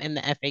include them in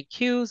the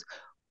FAQs.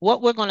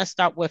 What we're going to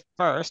start with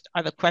first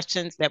are the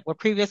questions that were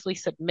previously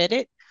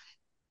submitted.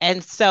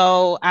 And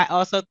so I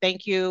also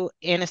thank you,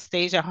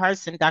 Anastasia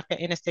Harson, Dr.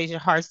 Anastasia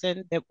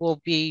Harson, that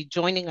will be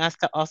joining us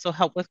to also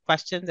help with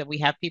questions. And we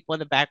have people in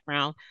the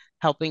background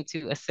helping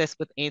to assist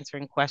with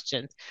answering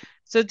questions.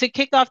 So to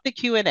kick off the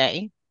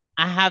Q&A,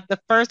 I have the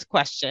first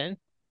question.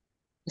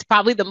 It's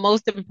probably the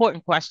most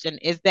important question,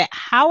 is that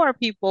how are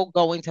people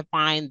going to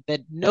find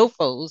the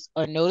NOFOs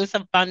or Notice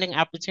of Funding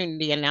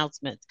Opportunity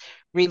announcements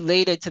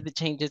related to the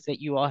changes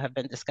that you all have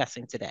been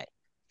discussing today?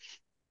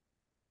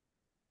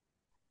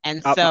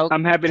 And so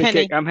I'm happy to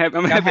Kenny, kick. I'm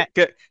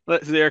happy.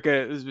 Let's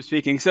Erica is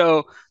speaking.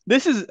 So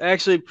this is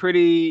actually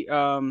pretty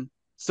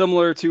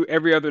similar to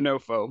every other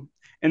NOFO.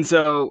 And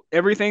so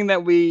everything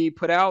that we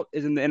put out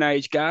is in the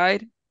NIH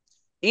guide.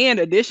 And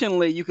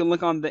additionally, you can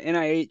look on the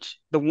NIH,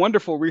 the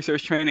wonderful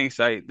research training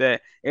site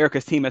that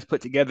Erica's team has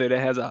put together that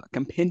has a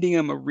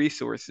compendium of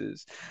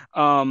resources.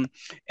 And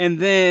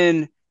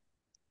then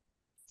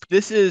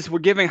we're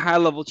giving high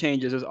level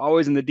changes as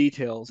always in the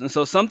details. And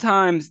so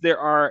sometimes there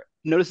are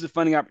notices of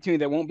funding opportunity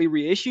that won't be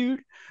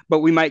reissued, but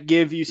we might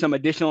give you some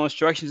additional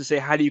instructions to say,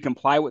 how do you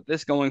comply with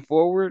this going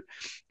forward?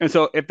 And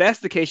so if that's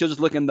the case, you'll just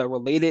look in the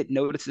related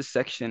notices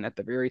section at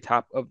the very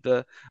top of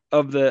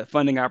the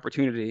funding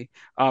opportunity.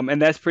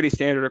 And that's pretty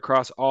standard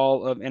across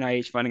all of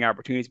NIH funding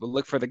opportunities, but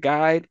look for the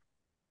guide,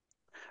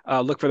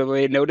 look for the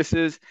related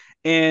notices,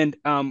 and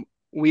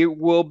we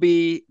will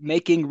be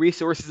making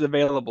resources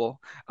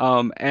available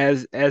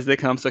as they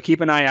come. So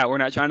keep an eye out. We're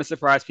not trying to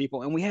surprise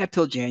people, and we have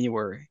till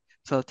January.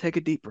 So take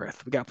a deep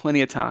breath. We got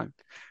plenty of time.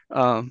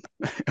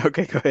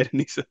 Okay, go ahead,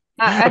 Anissa.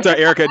 I'm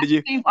sorry, Erica, did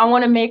you? I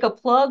want to make a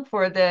plug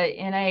for the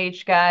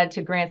NIH Guide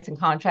to Grants and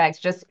Contracts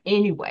just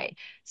anyway.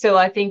 So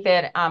I think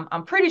that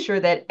I'm pretty sure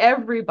that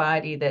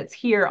everybody that's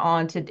here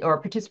or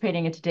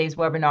participating in today's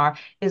webinar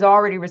is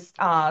already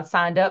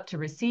signed up to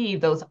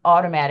receive those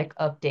automatic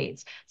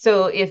updates.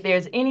 So if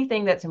there's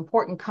anything that's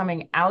important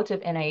coming out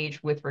of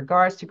NIH with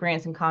regards to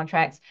grants and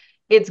contracts,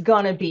 it's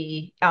going to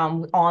be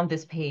on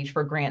this page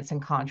for grants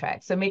and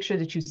contracts. So make sure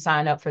that you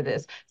sign up for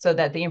this so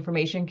that the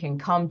information can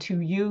come to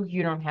you.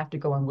 You don't have to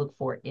go and look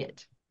for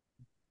it.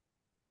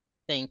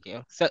 Thank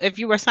you. So if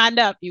you were signed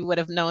up, you would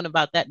have known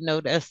about that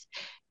notice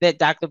that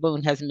Dr.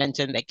 Boone has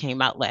mentioned that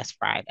came out last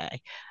Friday.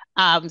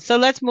 So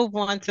let's move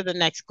on to the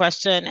next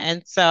question.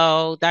 And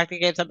so, Dr.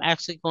 Gibbs, I'm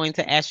actually going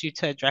to ask you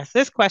to address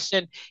this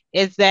question,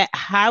 is that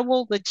how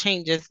will the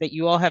changes that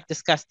you all have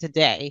discussed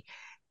today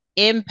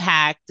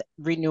impact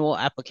renewal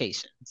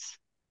applications?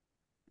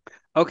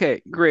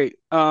 Okay, great.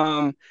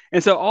 And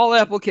so all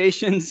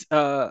applications,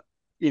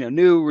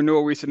 new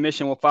renewal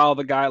resubmission will follow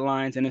the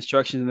guidelines and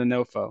instructions in the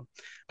NOFO.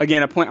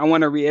 Again, a point I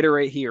want to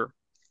reiterate here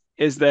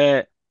is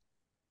that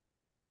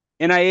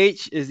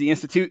NIH is the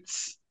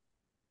Institutes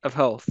of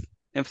Health,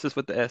 emphasis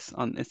with the S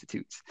on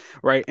institutes,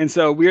 right? And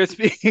so we are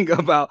speaking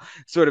about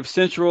sort of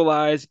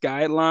centralized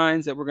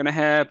guidelines that we're going to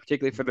have,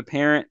 particularly for the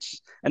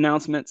parents'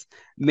 announcements.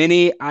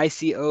 Many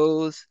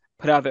ICOs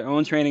put out their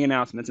own training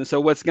announcements. And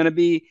so what's going to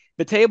be,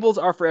 the tables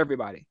are for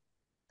everybody,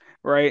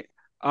 right?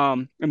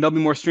 And they'll be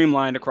more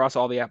streamlined across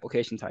all the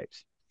application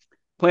types.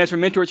 Plans for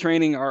mentor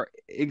training are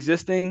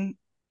existing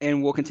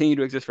and will continue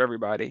to exist for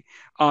everybody.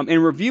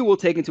 And review will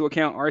take into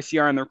account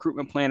RCR and the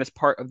recruitment plan as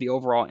part of the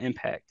overall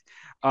impact.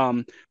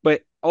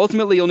 But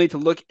ultimately, you'll need to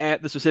look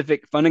at the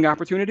specific funding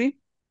opportunity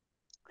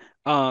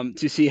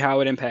to see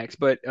how it impacts.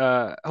 But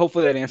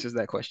hopefully that answers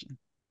that question.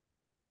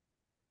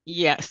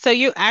 Yeah, so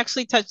you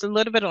actually touched a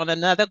little bit on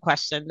another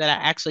question that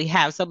I actually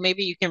have. So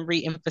maybe you can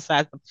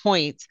re-emphasize the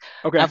points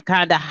Okay. of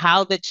kind of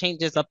how the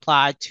changes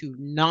apply to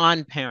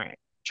non-parent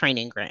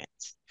training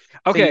grants.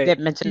 So you Okay. did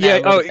mention that Yeah. a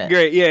little Oh, bit.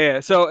 great. Yeah.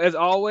 So as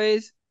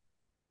always,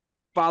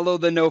 follow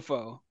the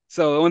NOFO.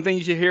 So the one thing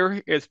you should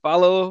hear is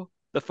follow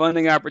the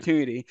funding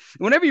opportunity.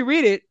 Whenever you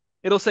read it,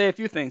 it'll say a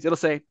few things. It'll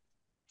say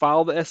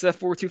follow the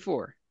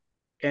SF424,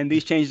 and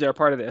these changes are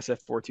part of the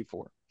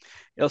SF424.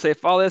 It'll say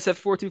follow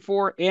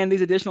SF424 and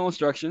these additional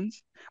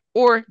instructions,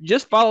 or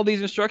just follow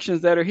these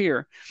instructions that are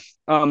here.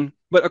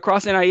 But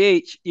across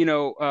NIH,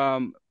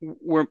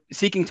 we're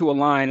seeking to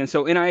align. And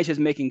so NIH is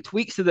making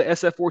tweaks to the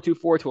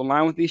SF424 to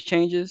align with these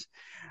changes.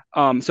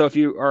 So if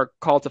you are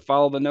called to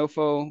follow the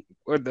NOFO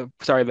or the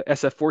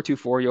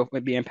SF424,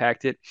 you'll be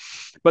impacted.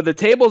 But the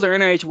tables are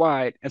NIH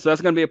wide, and so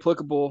that's going to be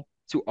applicable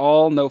to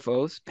all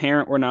NOFOs,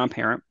 parent or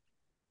non-parent.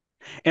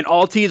 And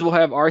all Ts will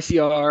have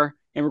RCR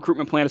and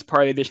recruitment plan as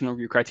part of the additional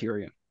review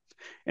criteria.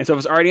 And so if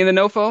it's already in the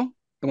NOFO,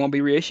 it won't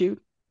be reissued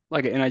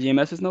like an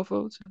NIGMS's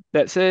NOFOs.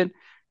 That said,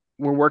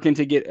 we're working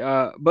to get,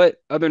 but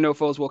other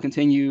NOFOs will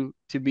continue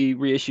to be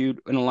reissued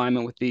in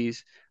alignment with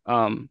these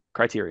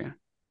criteria.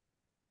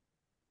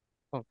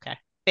 Okay,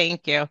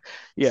 thank you.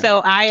 Yeah, So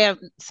I am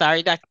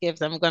sorry, Dr.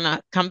 Gibbs, I'm going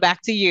to come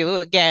back to you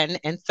again.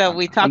 And so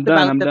we I'm talked done.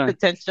 about I'm the done.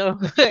 potential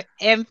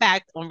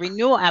impact on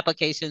renewal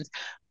applications,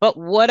 but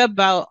what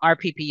about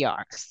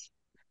RPPRs?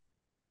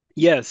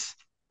 Yes,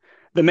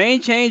 the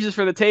main changes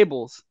for the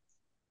tables.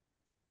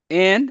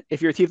 And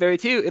if you're a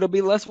T32, it'll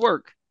be less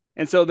work.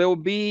 And so there will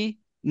be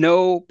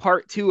no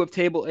part two of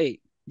table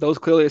 8, those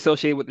clearly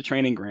associated with the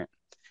training grant.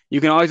 You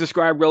can always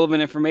describe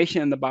relevant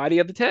information in the body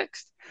of the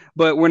text,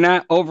 but we're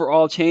not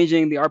overall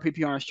changing the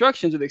RPPR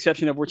instructions with the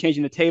exception of we're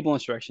changing the table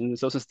instructions. And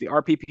so since the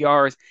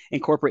RPPRs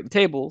incorporate the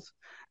tables,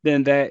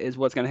 then that is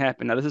what's going to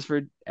happen. Now, this is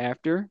for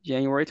after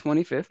January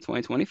 25th,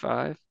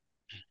 2025.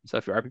 So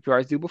if your RPPR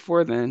is due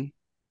before then,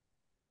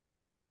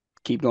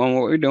 keep going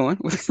what we're doing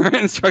with the current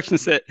instruction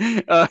set.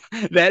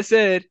 That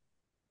said,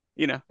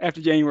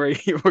 after January,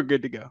 we're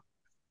good to go.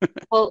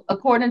 Well,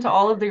 according to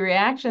all of the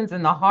reactions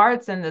and the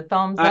hearts and the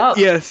thumbs up,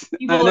 Yes, I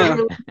people are know.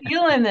 really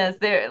feeling this.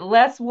 There,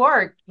 less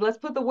work. Let's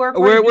put the work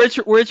where We're it we're needs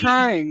tr- to we're be.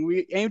 trying.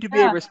 We aim to be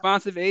a Yeah.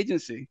 responsive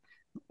agency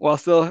while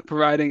still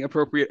providing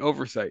appropriate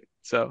oversight.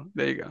 So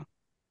there you go.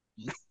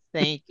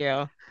 Thank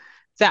you.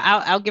 So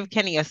I'll give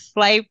Kenny a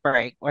slight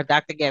break, or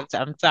Dr. Gibbs,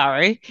 I'm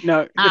sorry.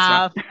 No, it's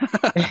fine.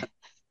 Uh,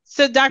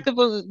 so Dr.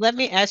 Boo, let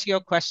me ask you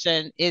a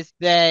question. Is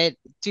that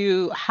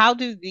how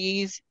do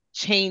these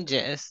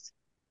changes,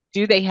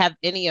 do they have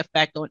any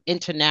effect on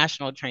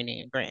international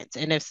training and grants?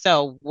 And if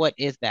so, what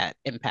is that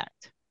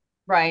impact?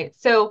 Right.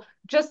 So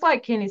just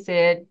like Kenny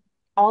said,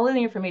 all of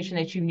the information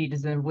that you need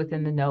is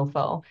within the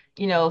NOFO.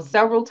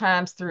 Several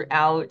times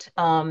throughout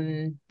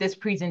this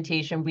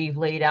presentation, we've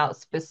laid out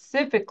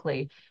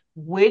specifically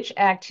which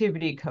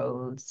activity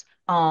codes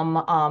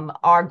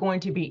are going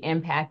to be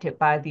impacted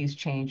by these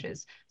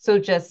changes. So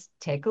just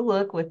take a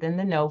look within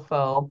the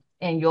NOFO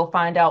and you'll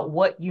find out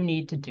what you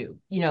need to do.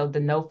 The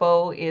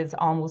NOFO is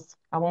almost,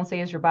 I won't say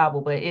it's your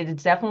Bible, but it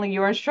is definitely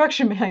your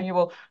instruction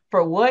manual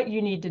for what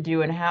you need to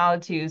do and how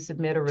to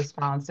submit a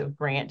responsive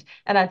grant.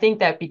 And I think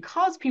that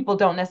because people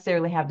don't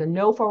necessarily have the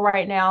NOFO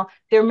right now,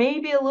 there may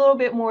be a little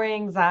bit more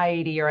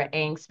anxiety or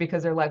angst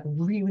because they're like,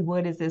 really,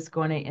 what is this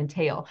going to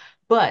entail?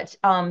 But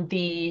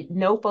the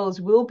NOFOs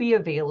will be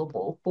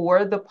available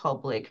for the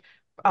public.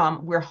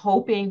 We're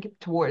hoping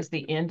towards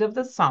the end of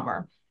the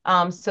summer.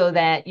 So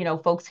that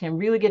folks can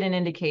really get an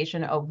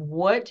indication of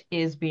what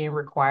is being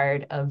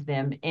required of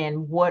them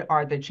and what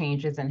are the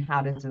changes and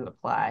how does it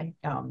apply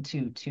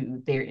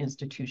to their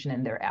institution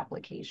and their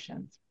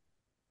applications.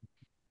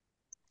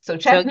 So So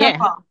check no yeah,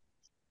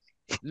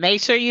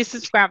 make sure you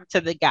subscribe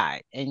to the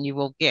guide and you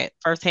will get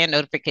firsthand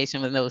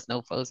notification when those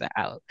NOFOs are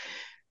out.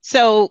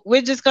 So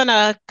we're just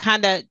gonna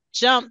kind of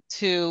jump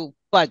to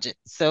budget.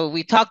 So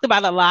we talked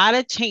about a lot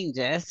of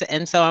changes.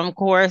 And so of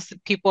course,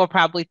 people are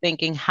probably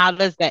thinking, how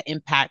does that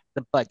impact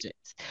the budget?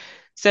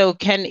 So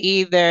can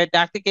either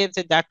Dr. Gibbs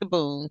or Dr.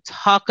 Boone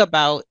talk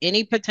about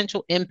any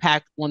potential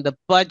impact on the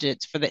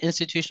budgets for the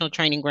institutional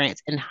training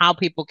grants and how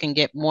people can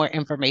get more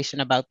information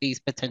about this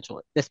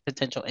potential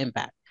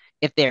impact,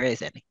 if there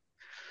is any?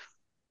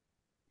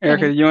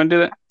 Erica, do you want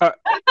to do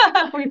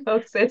that? We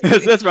both said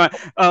That's fine.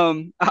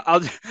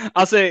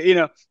 I'll say,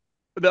 the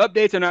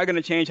updates are not going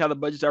to change how the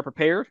budgets are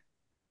prepared.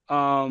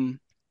 Um,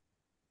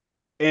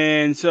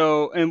 and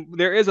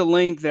there is a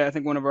link that I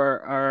think one of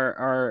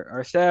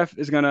our staff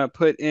is going to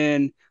put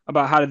in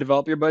about how to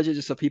develop your budget,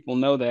 just so people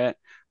know that.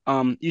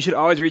 You should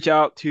always reach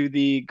out to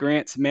the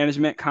grants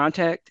management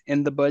contact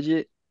in the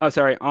budget. Oh,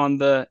 sorry, on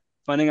the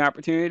funding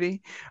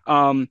opportunity.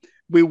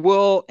 We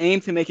will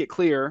aim to make it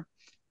clear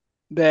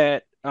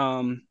that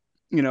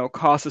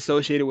costs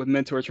associated with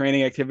mentor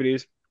training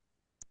activities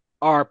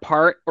are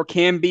part or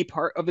can be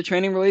part of the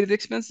training related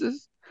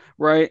expenses,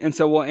 right? And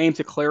so we'll aim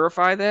to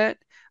clarify that.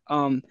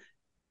 Um,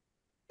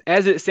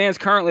 as it stands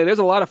currently, there's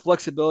a lot of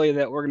flexibility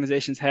that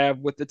organizations have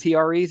with the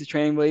TREs, the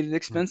training related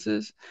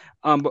expenses.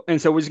 And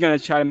so we're just going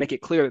to try to make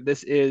it clear that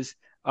this is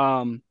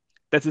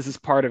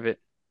part of it.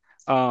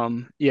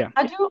 Yeah.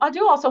 I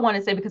do also want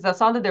to say, because I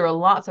saw that there were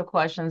lots of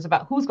questions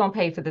about who's going to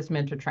pay for this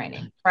mentor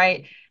training,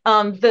 right?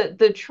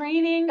 The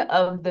training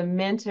of the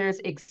mentors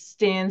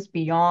extends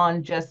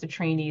beyond just the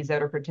trainees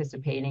that are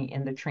participating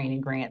in the training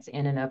grants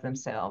in and of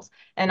themselves.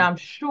 And I'm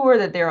sure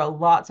that there are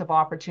lots of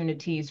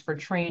opportunities for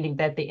training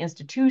that the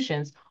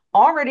institutions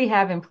already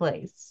have in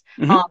place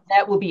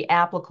that will be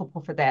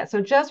applicable for that.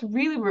 So just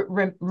really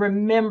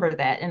remember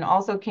that. And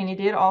also, Kenny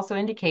did also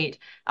indicate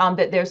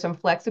that there's some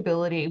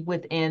flexibility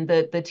within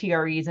the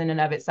TREs in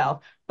and of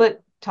itself.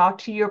 But talk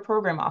to your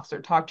program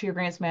officer, talk to your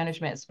grants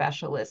management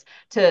specialist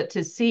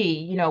to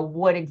see,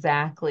 what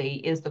exactly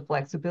is the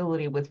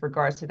flexibility with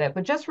regards to that.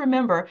 But just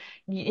remember,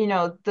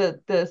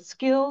 the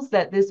skills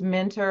that this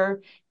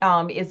mentor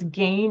is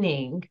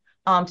gaining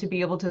to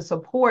be able to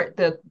support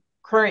the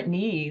current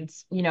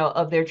needs,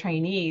 of their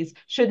trainees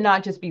should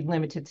not just be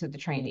limited to the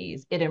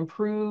trainees. It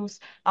improves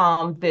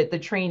the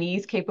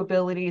trainees'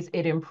 capabilities.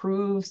 It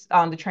improves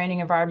the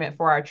training environment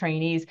for our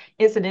trainees.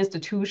 It's an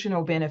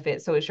institutional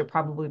benefit, so it should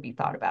probably be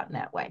thought about in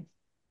that way.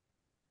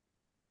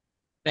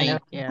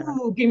 Thank you.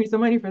 Ooh, give me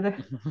some money for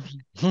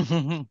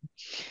that.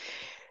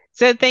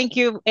 So thank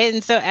you.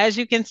 And so as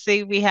you can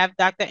see, we have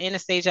Dr.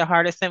 Anastasia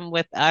Hardison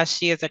with us.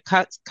 She is a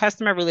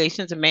customer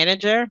relations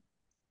manager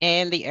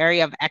in the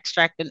area of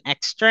extract and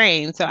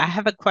extrain. So I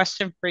have a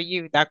question for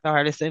you, Dr.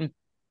 Hardison.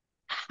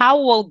 How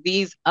will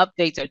these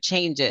updates or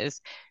changes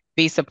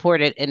be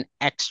supported in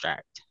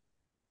extract?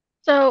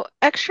 So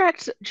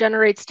extract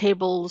generates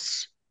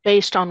tables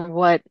based on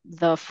what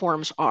the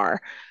forms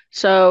are.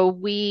 So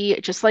we,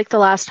 just like the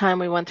last time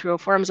we went through a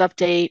forms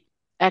update,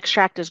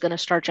 extract is going to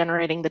start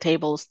generating the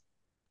tables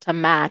to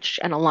match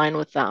and align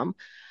with them.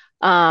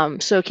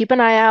 So keep an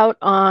eye out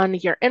on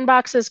your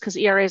inboxes, because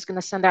ERA is going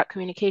to send out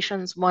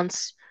communications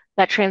once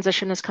that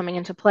transition is coming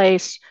into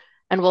place,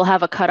 and we'll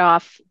have a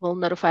cutoff. We'll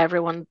notify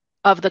everyone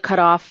of the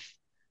cutoff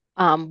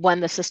when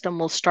the system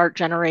will start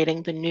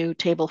generating the new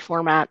table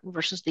format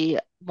versus the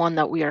one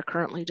that we are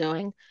currently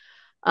doing.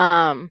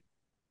 And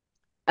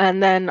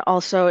then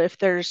also, if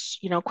there's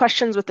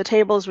questions with the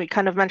tables, we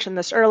kind of mentioned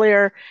this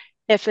earlier.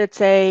 If it's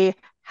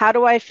how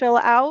do I fill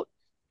out?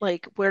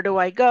 Like, where do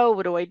I go?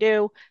 What do I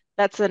do?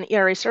 That's an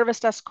ERA service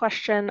desk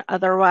question.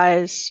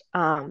 Otherwise,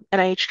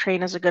 NIH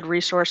Train is a good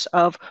resource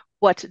of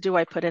what do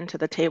I put into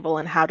the table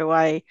and how do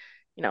I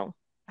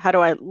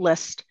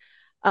list.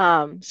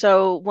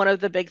 So one of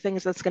the big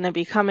things that's going to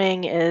be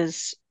coming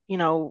is,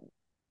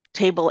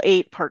 Table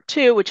 8, Part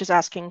 2, which is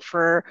asking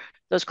for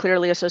those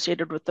clearly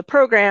associated with the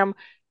program.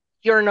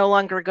 You're no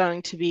longer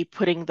going to be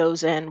putting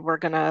those in. We're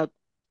going to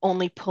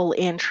only pull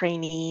in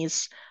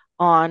trainees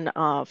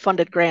on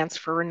funded grants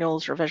for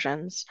renewals,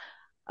 revisions,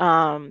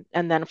 and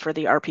then for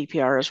the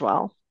RPPR as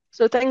well.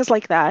 So things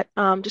like that.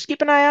 Just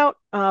keep an eye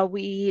out.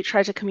 We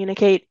try to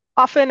communicate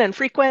often and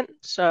frequent.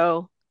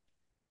 So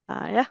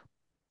yeah,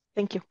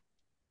 thank you.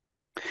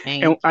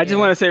 And I just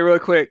want to say real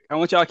quick, I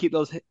want y'all to keep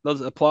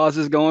those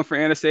applauses going for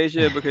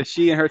Anastasia, because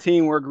she and her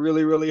team work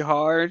really, really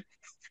hard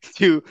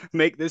to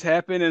make this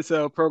happen. And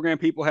so program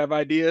people have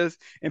ideas,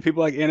 and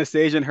people like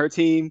Anastasia and her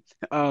team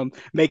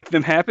make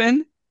them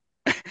happen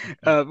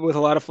with a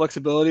lot of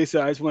flexibility.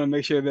 So I just want to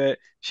make sure that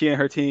she and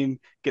her team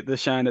get the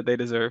shine that they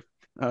deserve.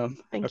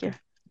 Thank you.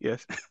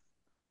 Yes.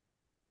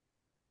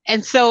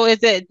 And so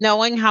is it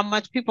knowing how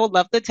much people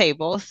love the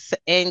tables,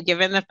 and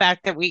given the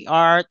fact that we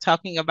are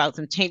talking about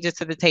some changes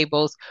to the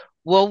tables,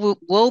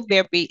 will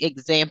there be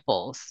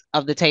examples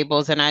of the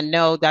tables? And I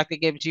know, Dr.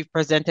 Gibbs, you've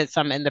presented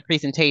some in the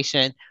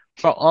presentation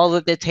for all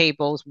of the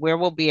tables. Where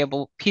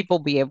will people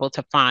be able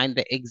to find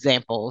the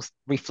examples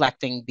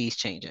reflecting these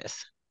changes?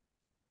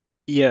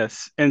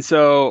 Yes. And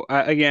so,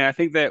 again, I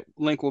think that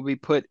link will be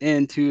put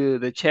into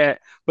the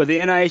chat, but the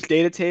NIH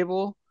data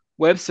table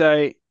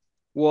website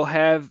will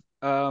have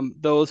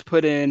those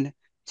put in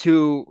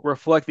to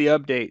reflect the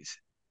updates.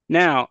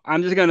 Now,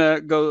 I'm just going to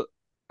go.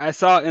 I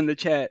saw in the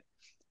chat,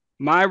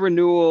 my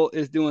renewal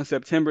is due on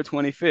September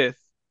 25th,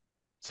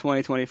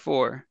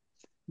 2024.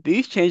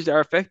 These changes are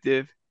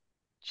effective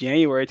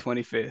January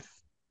 25th,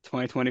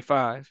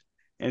 2025.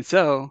 And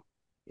so,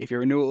 if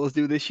your renewal is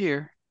due this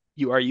year,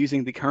 you are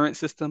using the current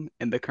system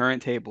and the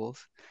current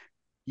tables.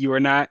 You are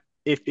not,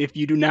 if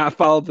you do not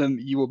follow them,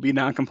 you will be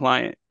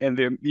non-compliant and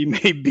there you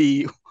may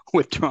be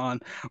withdrawn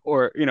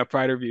or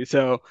prior to review.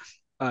 So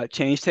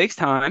change takes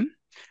time.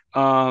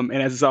 And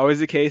as is always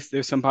the case,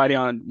 there's somebody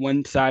on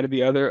one side or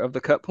the other of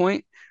the cut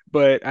point.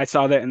 But I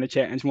saw that in the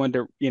chat and just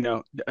wanted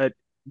to,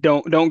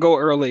 don't go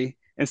early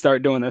and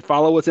start doing that.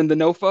 Follow what's in the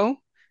NOFO,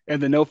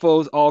 and the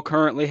NOFOs all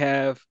currently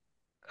have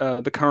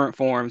the current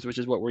forms, which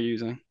is what we're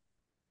using.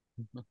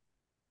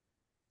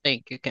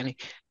 Thank you, Kenny.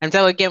 And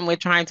so again, we're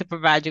trying to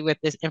provide you with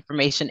this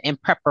information in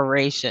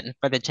preparation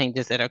for the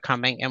changes that are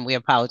coming. And we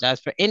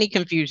apologize for any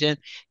confusion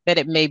that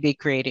it may be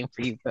creating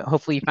for you, but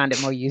hopefully you find it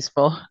more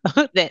useful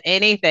than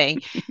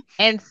anything.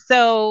 And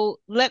so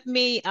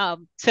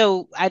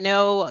so I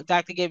know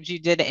Dr. Gibbs, you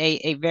did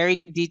a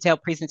very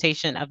detailed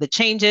presentation of the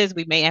changes.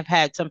 We may have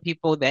had some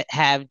people that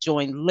have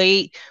joined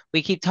late.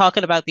 We keep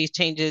talking about these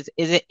changes.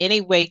 Is it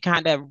any way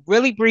kind of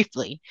really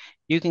briefly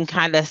you can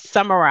kind of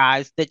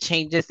summarize the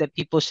changes that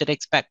people should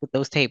expect with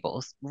those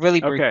tables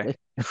really Okay. briefly?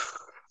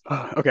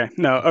 Okay.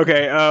 No.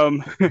 Okay.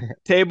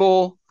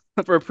 Table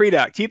for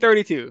pre-doc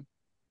T32,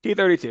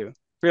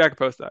 pre-doc or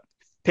post-doc.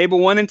 Table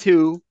 1 and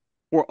 2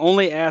 will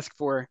only ask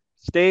for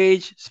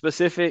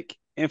stage-specific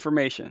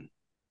information.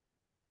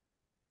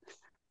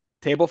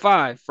 Table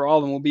 5 for all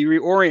of them will be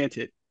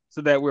reoriented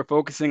so that we're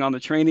focusing on the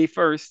trainee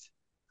first,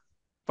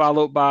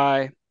 followed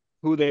by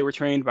who they were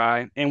trained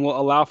by, and will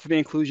allow for the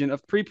inclusion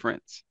of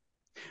preprints.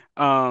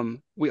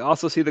 We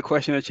also see the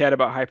question in the chat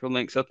about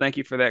hyperlinks, so thank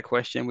you for that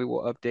question. We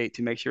will update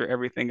to make sure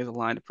everything is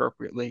aligned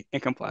appropriately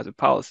and complies with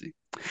policy.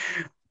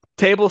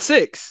 Table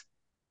 6,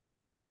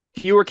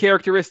 fewer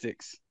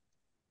characteristics.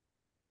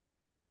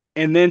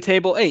 And then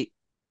Table 8,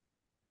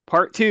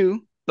 Part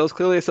 2, those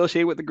clearly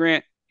associated with the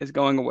grant, is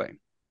going away.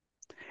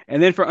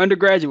 And then for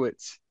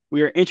undergraduates,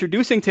 we are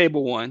introducing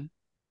Table 1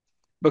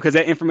 because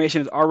that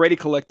information is already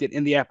collected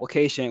in the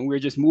application. We're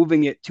just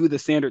moving it to the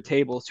standard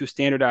tables to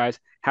standardize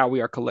how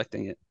we are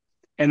collecting it.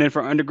 And then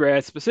for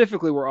undergrads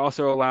specifically, we're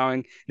also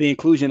allowing the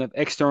inclusion of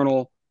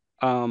external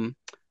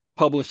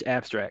published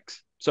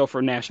abstracts. So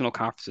for national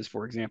conferences,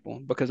 for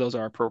example, because those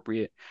are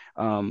appropriate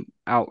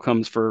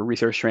outcomes for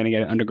research training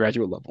at an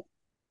undergraduate level.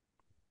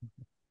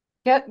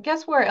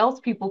 Guess where else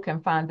people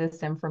can find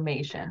this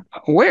information?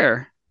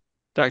 Where,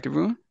 Dr.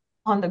 Boone?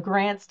 On the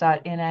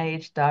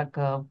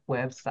grants.nih.gov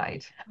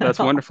website. That's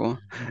wonderful.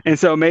 And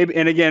so maybe,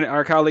 and again,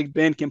 our colleague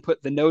Ben can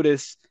put the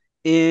notice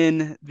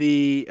in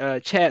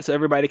the chat so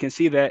everybody can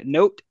see that.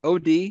 Note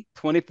OD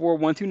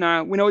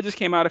 24129. We know it just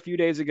came out a few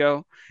days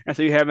ago, and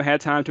so you haven't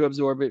had time to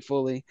absorb it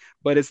fully,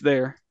 but it's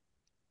there.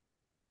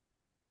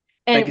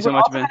 Thank And you we're so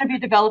much, also Ben. going to be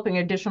developing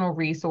additional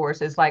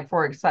resources, like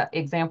for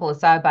example, a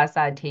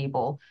side-by-side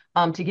table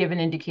to give an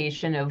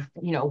indication of,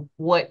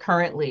 what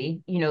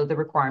currently, the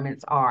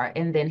requirements are,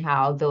 and then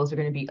how those are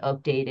going to be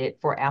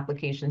updated for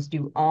applications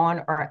due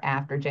on or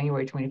after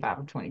January 25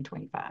 of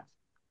 2025.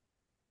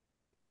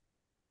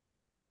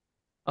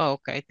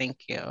 Okay, thank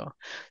you.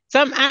 So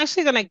I'm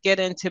actually going to get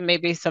into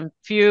maybe some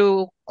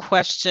few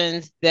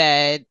questions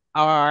that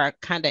are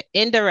kind of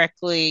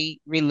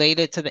indirectly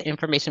related to the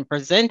information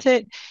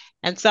presented.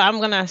 And so I'm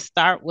going to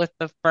start with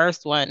the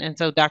first one. And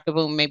so Dr.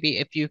 Boone, maybe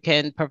if you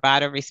can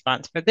provide a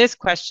response for this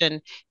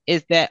question,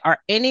 is that are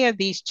any of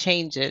these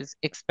changes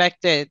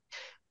expected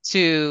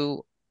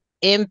to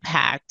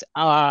impact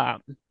the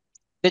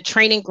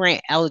training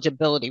grant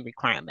eligibility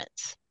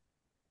requirements?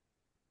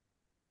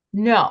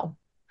 No,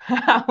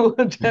 I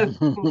will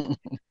just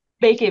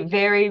make it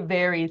very,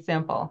 very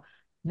simple.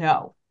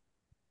 No.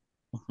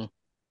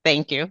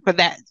 Thank you for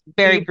that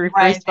very brief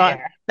Right response.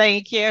 there.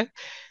 Thank you.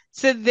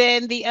 So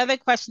then the other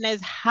question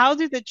is, how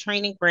do the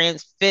training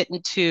grants fit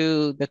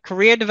into the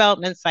career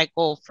development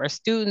cycle for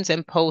students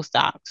and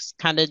postdocs?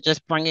 Kind of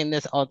just bringing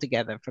this all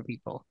together for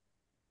people.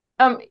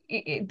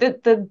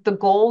 The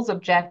goals,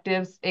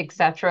 objectives,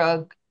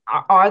 etc.,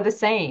 are the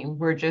same.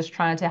 We're just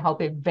trying to help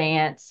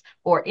advance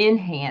or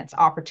enhance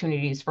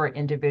opportunities for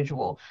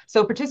individual.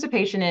 So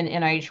participation in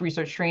NIH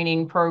research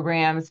training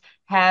programs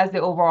has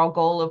the overall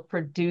goal of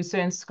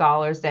producing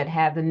scholars that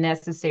have the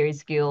necessary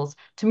skills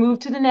to move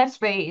to the next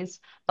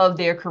phase of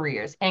their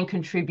careers and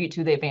contribute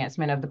to the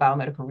advancement of the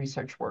biomedical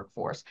research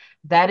workforce.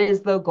 That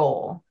is the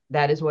goal.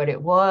 That is what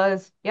it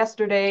was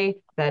yesterday.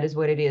 That is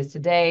what it is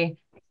today.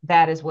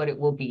 That is what it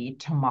will be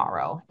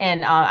tomorrow.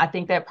 And I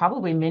think that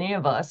probably many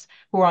of us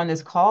who are on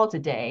this call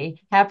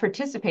today have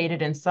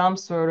participated in some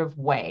sort of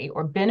way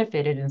or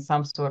benefited in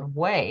some sort of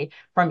way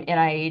from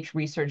NIH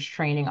research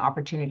training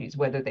opportunities,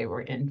 whether they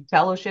were in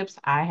fellowships.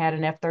 I had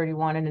an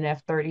F-31 and an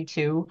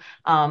F-32.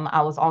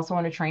 I was also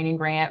on a training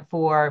grant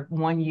for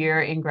 1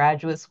 year in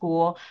graduate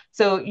school.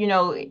 So,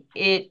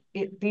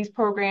 these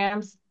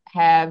programs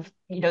have,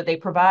 they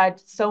provide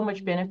so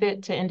much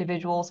benefit to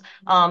individuals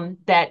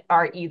that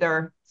are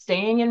either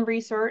staying in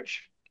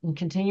research and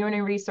continuing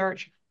in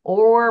research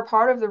or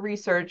part of the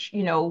research,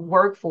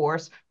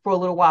 workforce for a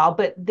little while,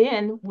 but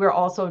then we're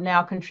also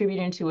now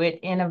contributing to it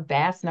in a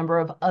vast number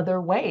of other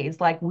ways,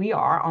 like we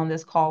are on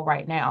this call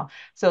right now.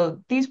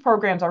 So these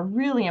programs are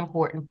really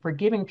important for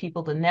giving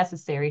people the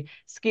necessary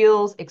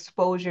skills,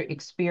 exposure,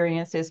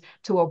 experiences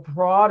to a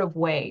broad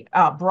array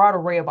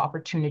of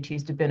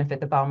opportunities to benefit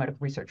the biomedical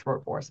research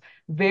workforce.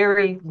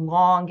 Very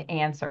long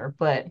answer,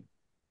 but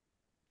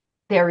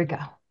there we go.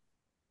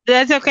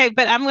 That's okay,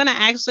 but I'm going to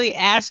actually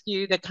ask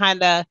you to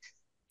kind of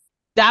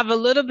dive a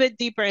little bit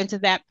deeper into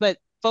that, but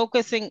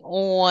focusing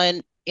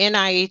on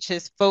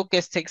NIH's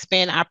focus to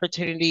expand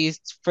opportunities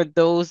for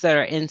those that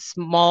are in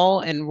small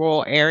and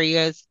rural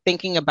areas,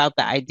 thinking about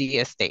the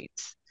idea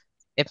states.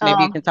 If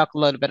maybe you Um, can talk a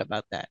little bit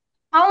about that.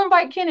 I'll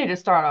invite Kenny to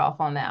start off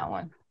on that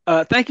one.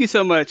 Thank you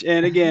so much.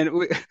 And again,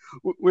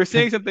 we're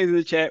seeing some things in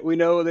the chat. We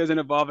know there's an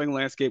evolving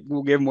landscape.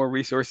 We'll give more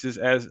resources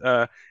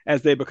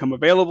as they become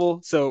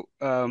available. So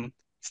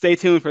stay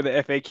tuned for the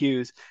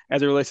FAQs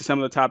as it relates to some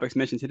of the topics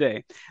mentioned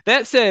today.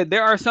 That said,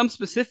 there are some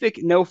specific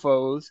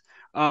NOFOs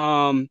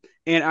and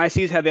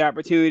ICs have the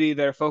opportunity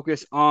that are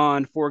focused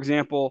on, for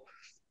example,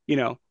 you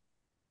know,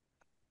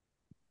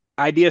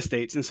 idea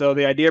states. And so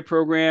the idea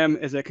program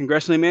is a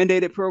congressionally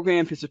mandated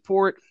program to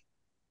support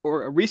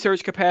or a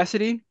research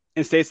capacity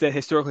in states that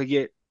historically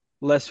get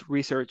less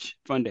research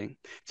funding.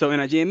 So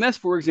NIGMS,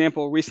 for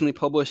example, recently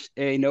published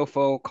a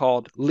NOFO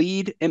called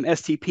LEAD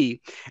MSTP.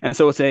 And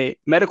so it's a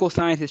medical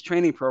scientist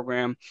training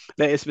program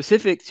that is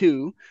specific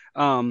to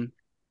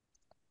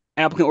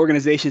applicant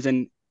organizations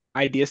in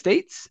idea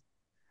states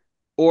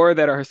or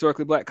that are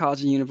historically Black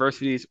colleges and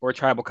universities or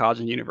tribal colleges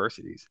and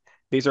universities.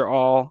 These are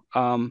all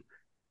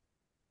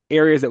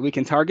areas that we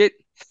can target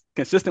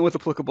consistent with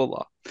applicable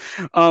law.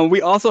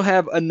 We also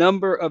have a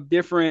number of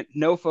different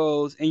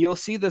NOFOs, and you'll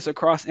see this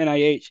across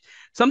NIH.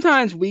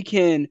 Sometimes we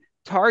can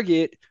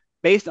target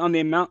based on the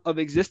amount of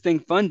existing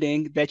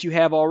funding that you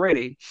have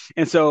already.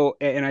 And so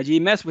at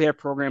NIGMS, we have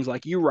programs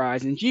like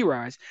URISE and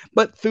GRISE.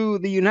 But through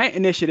the Unite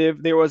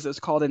initiative, there was what's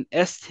called an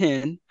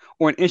S10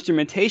 or an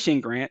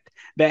instrumentation grant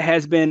that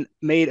has been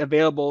made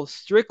available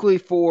strictly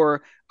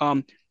for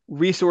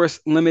resource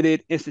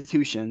limited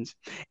institutions.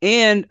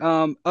 And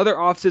other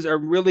offices are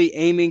really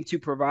aiming to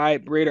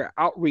provide greater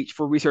outreach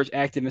for research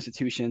active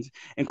institutions,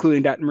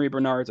 including Dr. Marie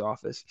Bernard's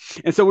office.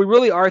 And so we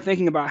really are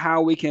thinking about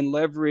how we can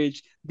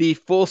leverage the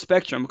full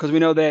spectrum because we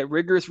know that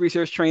rigorous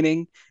research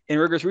training and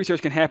rigorous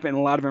research can happen in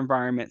a lot of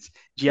environments,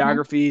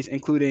 geographies,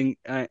 including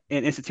in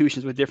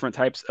institutions with different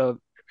types of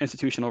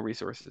institutional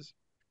resources.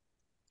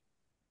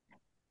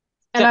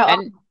 And Go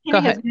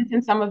Kenny has ahead.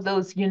 mentioned some of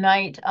those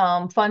Unite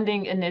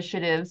funding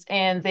initiatives,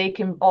 and they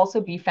can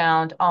also be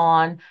found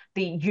on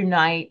the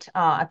Unite,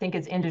 I think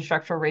it's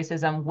Indestructual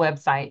Racism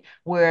website,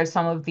 where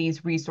some of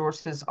these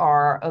resources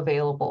are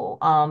available.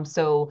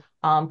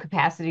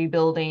 Capacity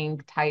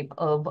building type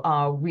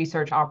of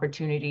research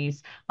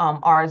opportunities,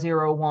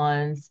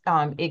 R01s,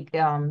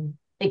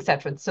 et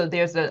cetera. So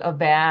there's a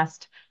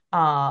vast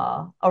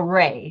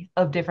array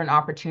of different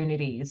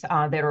opportunities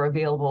that are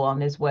available on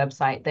this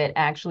website that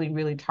actually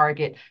really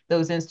target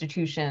those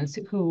institutions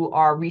who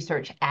are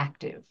research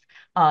active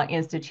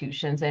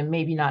institutions and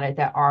maybe not at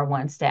that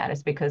R1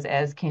 status because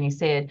as Kenny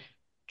said,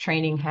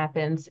 training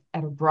happens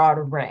at a broad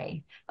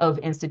array of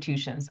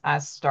institutions. I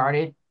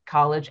started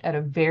college at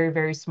a very,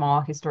 very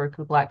small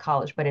historically Black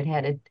college, but it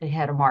had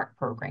a MARC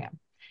program.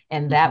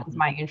 And that was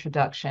my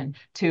introduction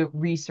to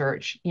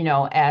research,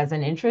 as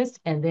an interest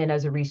and then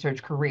as a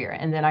research career.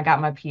 And then I got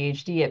my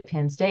PhD at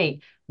Penn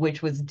State,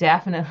 which was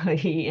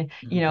definitely,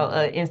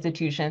 an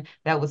institution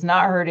that was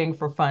not hurting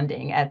for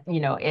funding at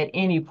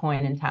any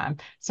point in time.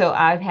 So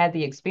I've had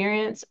the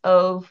experience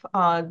of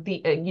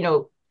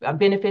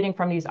benefiting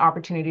from these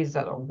opportunities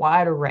at a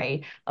wide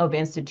array of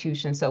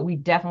institutions. So we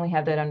definitely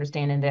have that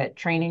understanding that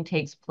training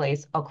takes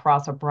place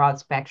across a broad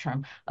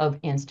spectrum of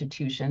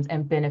institutions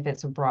and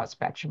benefits a broad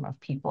spectrum of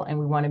people. And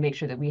we want to make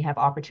sure that we have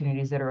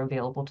opportunities that are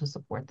available to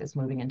support this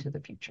moving into the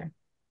future.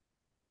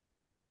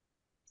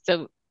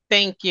 So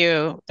thank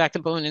you, Dr.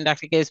 Boone and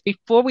Dr. Gibbs.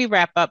 Before we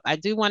wrap up, I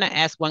do want to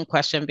ask one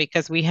question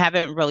because we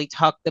haven't really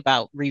talked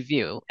about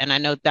review. And I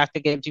know, Dr.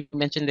 Gibbs, you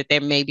mentioned that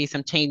there may be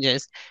some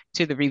changes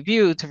to the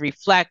review to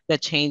reflect the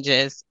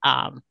changes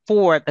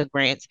for the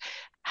grants.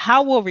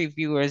 How will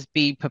reviewers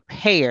be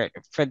prepared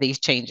for these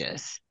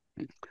changes?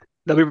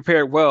 They'll be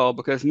prepared well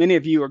because many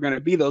of you are going to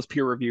be those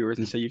peer reviewers.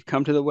 And so you've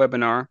come to the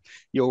webinar,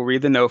 you'll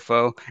read the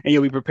NOFO, and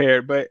you'll be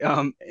prepared. But,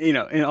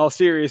 in all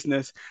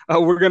seriousness,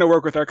 we're going to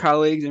work with our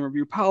colleagues in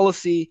review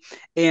policy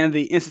and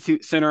the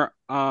Institute Center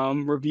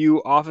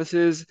review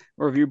offices,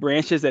 review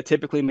branches that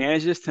typically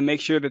manage this to make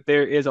sure that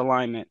there is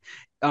alignment.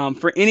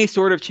 For any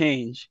sort of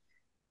change,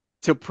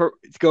 to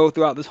go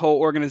throughout this whole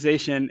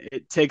organization,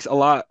 it takes a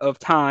lot of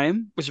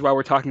time, which is why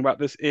we're talking about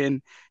this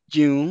in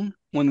June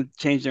when the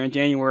change there in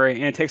January,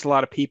 and it takes a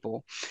lot of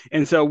people.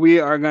 And so we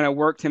are going to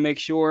work to make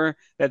sure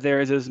that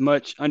there is as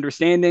much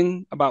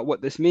understanding about what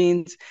this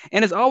means.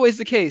 And it's always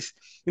the case,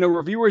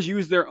 reviewers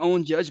use their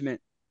own judgment,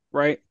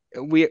 right?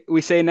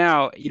 we say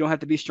now you don't have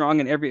to be strong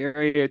in every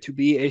area to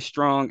be a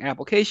strong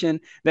application.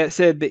 That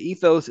said, the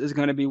ethos is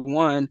going to be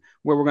one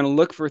where we're going to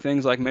look for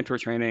things like mentor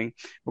training.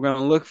 We're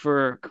going to look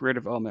for career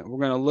development. We're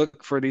going to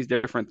look for these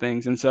different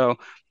things. And so,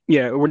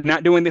 yeah, we're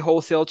not doing the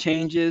wholesale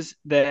changes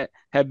that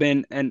have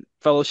been in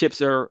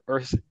fellowships or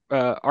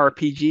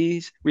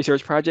RPGs,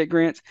 research project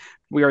grants.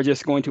 We are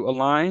just going to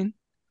align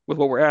with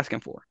what we're asking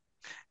for.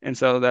 And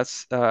so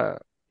that's yeah,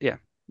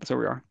 that's where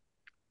we are.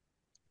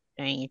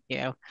 Thank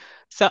you.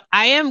 So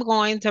I am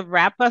going to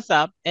wrap us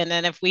up, and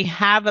then if we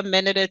have a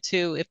minute or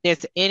two, if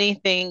there's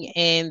anything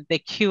in the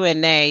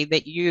Q&A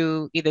that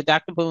you, either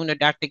Dr. Boone or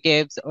Dr.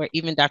 Gibbs or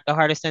even Dr.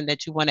 Hardison,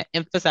 that you want to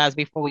emphasize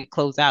before we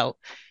close out,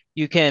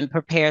 you can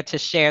prepare to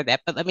share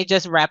that. But let me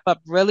just wrap up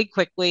really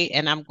quickly,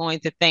 and I'm going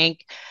to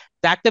thank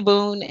Dr.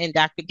 Boone and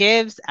Dr.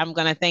 Gibbs. I'm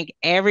going to thank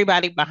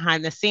everybody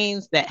behind the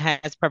scenes that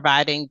has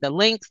providing the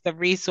links, the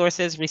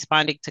resources,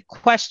 responding to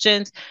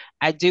questions.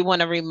 I do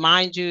want to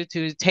remind you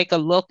to take a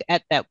look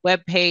at that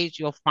webpage.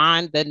 You'll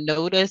find the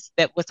notice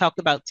that was talked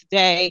about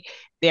today.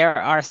 There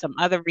are some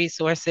other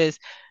resources.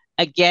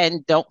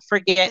 Again, don't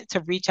forget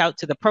to reach out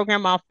to the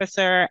program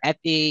officer at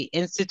the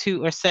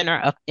Institute or Center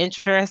of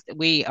Interest.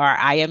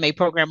 I am a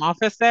program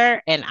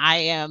officer, and I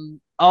am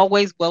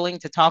always willing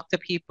to talk to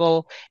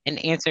people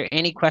and answer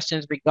any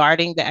questions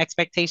regarding the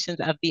expectations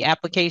of the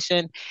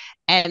application.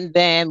 And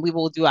then we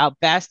will do our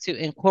best to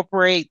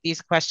incorporate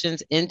these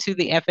questions into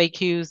the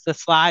FAQs. The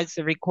slides,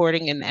 the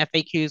recording, and the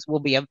FAQs will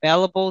be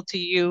available to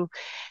you.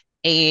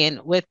 And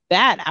with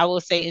that, I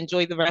will say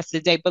enjoy the rest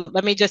of the day. But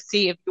let me just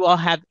see if you all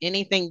have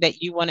anything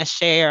that you want to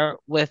share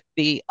with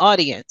the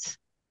audience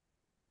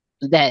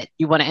that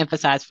you want to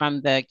emphasize from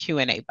the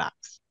Q&A box.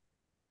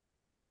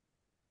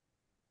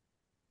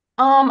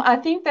 I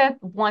think that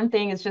one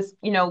thing is just,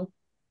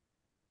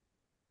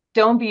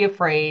 don't be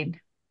afraid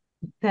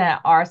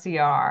that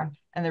RCR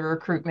and the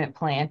recruitment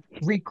plan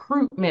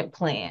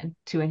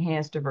to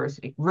enhance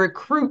diversity,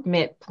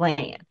 recruitment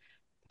plan.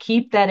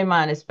 Keep that in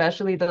mind,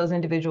 especially those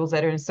individuals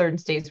that are in certain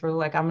states where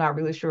like, I'm not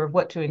really sure of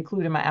what to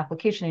include in my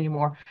application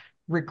anymore.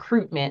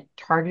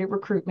 Targeted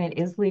recruitment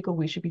is legal.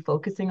 We should be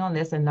focusing on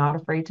this and not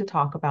afraid to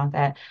talk about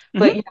that.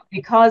 But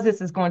because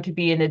this is going to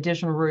be an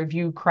additional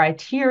review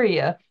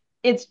criteria,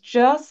 it's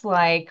just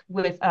like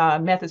with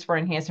methods for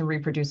enhancing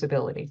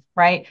reproducibility,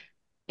 right?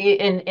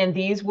 And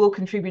these will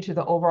contribute to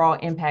the overall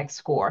impact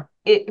score.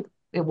 It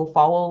will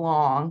follow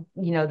along,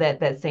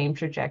 that same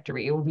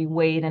trajectory. It will be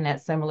weighed in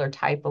that similar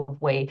type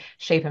of way,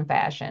 shape, and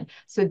fashion.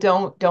 So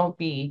don't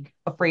be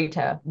afraid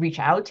to reach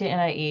out to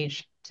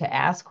NIH to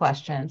ask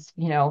questions,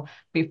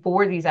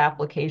 before these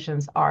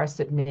applications are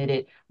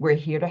submitted. We're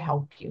here to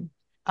help you.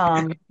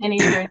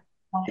 Any of you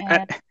want to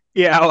add?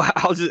 Yeah,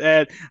 I'll just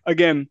add,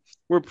 again,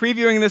 we're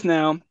previewing this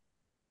now.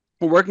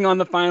 We're working on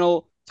the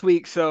final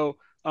tweak. So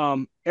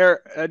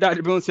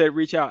Dr. Boone said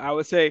reach out. I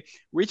would say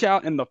reach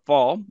out in the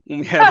fall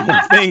when we have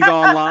more things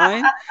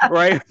online,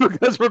 right?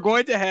 Because we're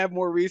going to have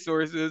more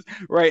resources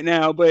right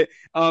now, but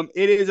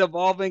it is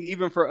evolving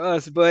even for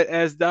us. But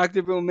as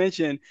Dr. Boone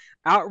mentioned,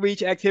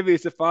 outreach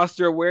activities to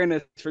foster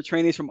awareness for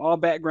trainees from all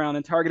background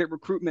and targeted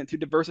recruitment to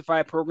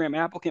diversify program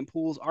applicant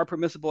pools are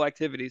permissible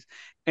activities.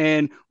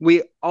 And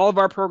all of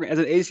our programs, as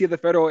an agency of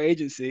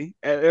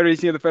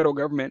the federal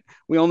government,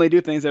 we only do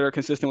things that are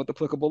consistent with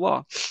applicable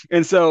law.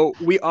 And so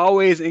we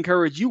always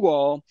encourage you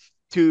all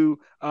to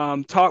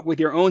talk with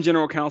your own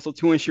general counsel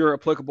to ensure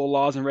applicable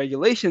laws and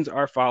regulations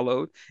are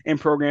followed in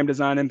program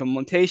design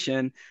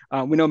implementation.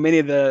 We know many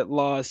of the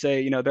laws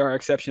say, there are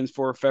exceptions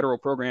for federal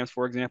programs,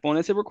 for example, and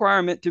it's a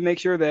requirement to make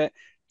sure that,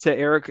 to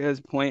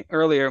Erica's point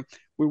earlier,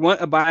 we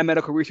want a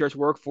biomedical research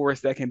workforce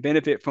that can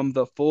benefit from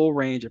the full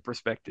range of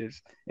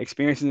perspectives,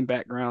 experiences, and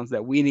backgrounds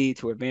that we need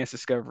to advance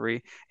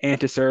discovery and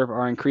to serve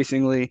our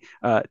increasingly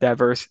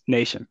diverse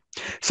nation.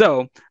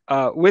 So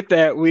with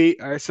that, we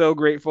are so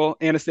grateful.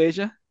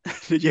 Anastasia,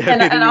 did you have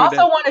anything? And I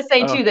also want to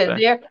say too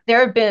that there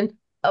have been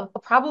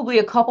probably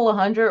a couple of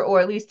hundred or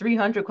at least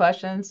 300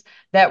 questions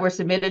that were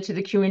submitted to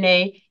the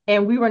Q&A,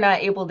 and we were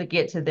not able to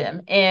get to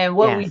them. And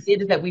what we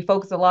did is that we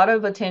focused a lot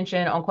of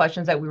attention on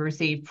questions that we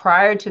received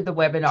prior to the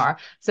webinar.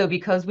 So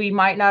because we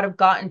might not have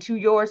gotten to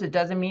yours, it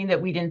doesn't mean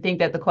that we didn't think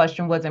that the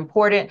question was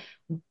important.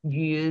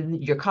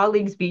 Your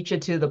colleagues beat you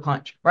to the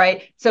punch,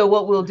 right? So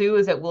what we'll do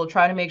is that we'll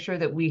try to make sure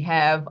that we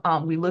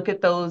look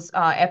at those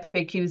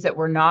FAQs that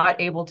were not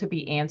able to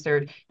be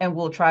answered, and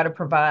we'll try to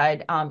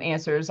provide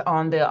answers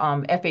on the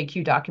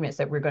FAQ documents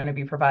that we're going to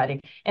be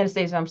providing.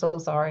 Anastasia, I'm so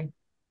sorry.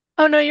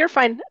 Oh, no, you're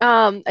fine.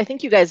 I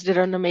think you guys did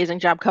an amazing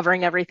job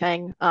covering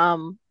everything.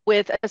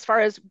 With as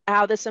far as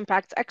how this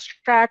impacts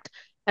extract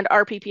and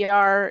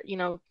RPPR,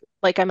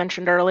 like I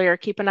mentioned earlier,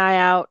 keep an eye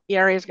out.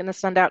 ERA is going to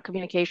send out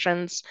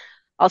communications.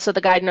 Also,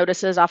 the guide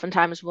notices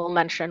oftentimes will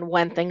mention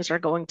when things are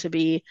going to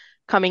be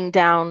coming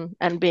down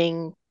and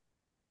being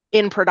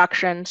in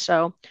production.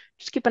 So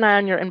just keep an eye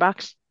on your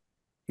inbox.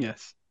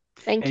 Yes.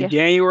 Thank you.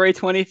 January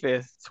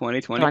 25th,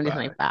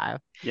 2025.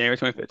 January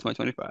 25th,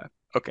 2025.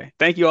 Okay.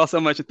 Thank you all so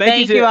much. And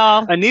thank you to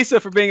all.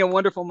 Anissa for being a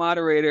wonderful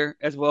moderator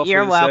as well.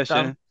 You're for this welcome.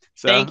 session.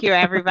 So, thank you,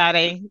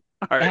 everybody.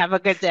 All right. Have a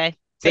good day.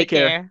 Take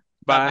care. care.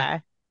 Bye Bye.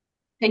 bye.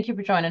 Thank you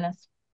for joining us.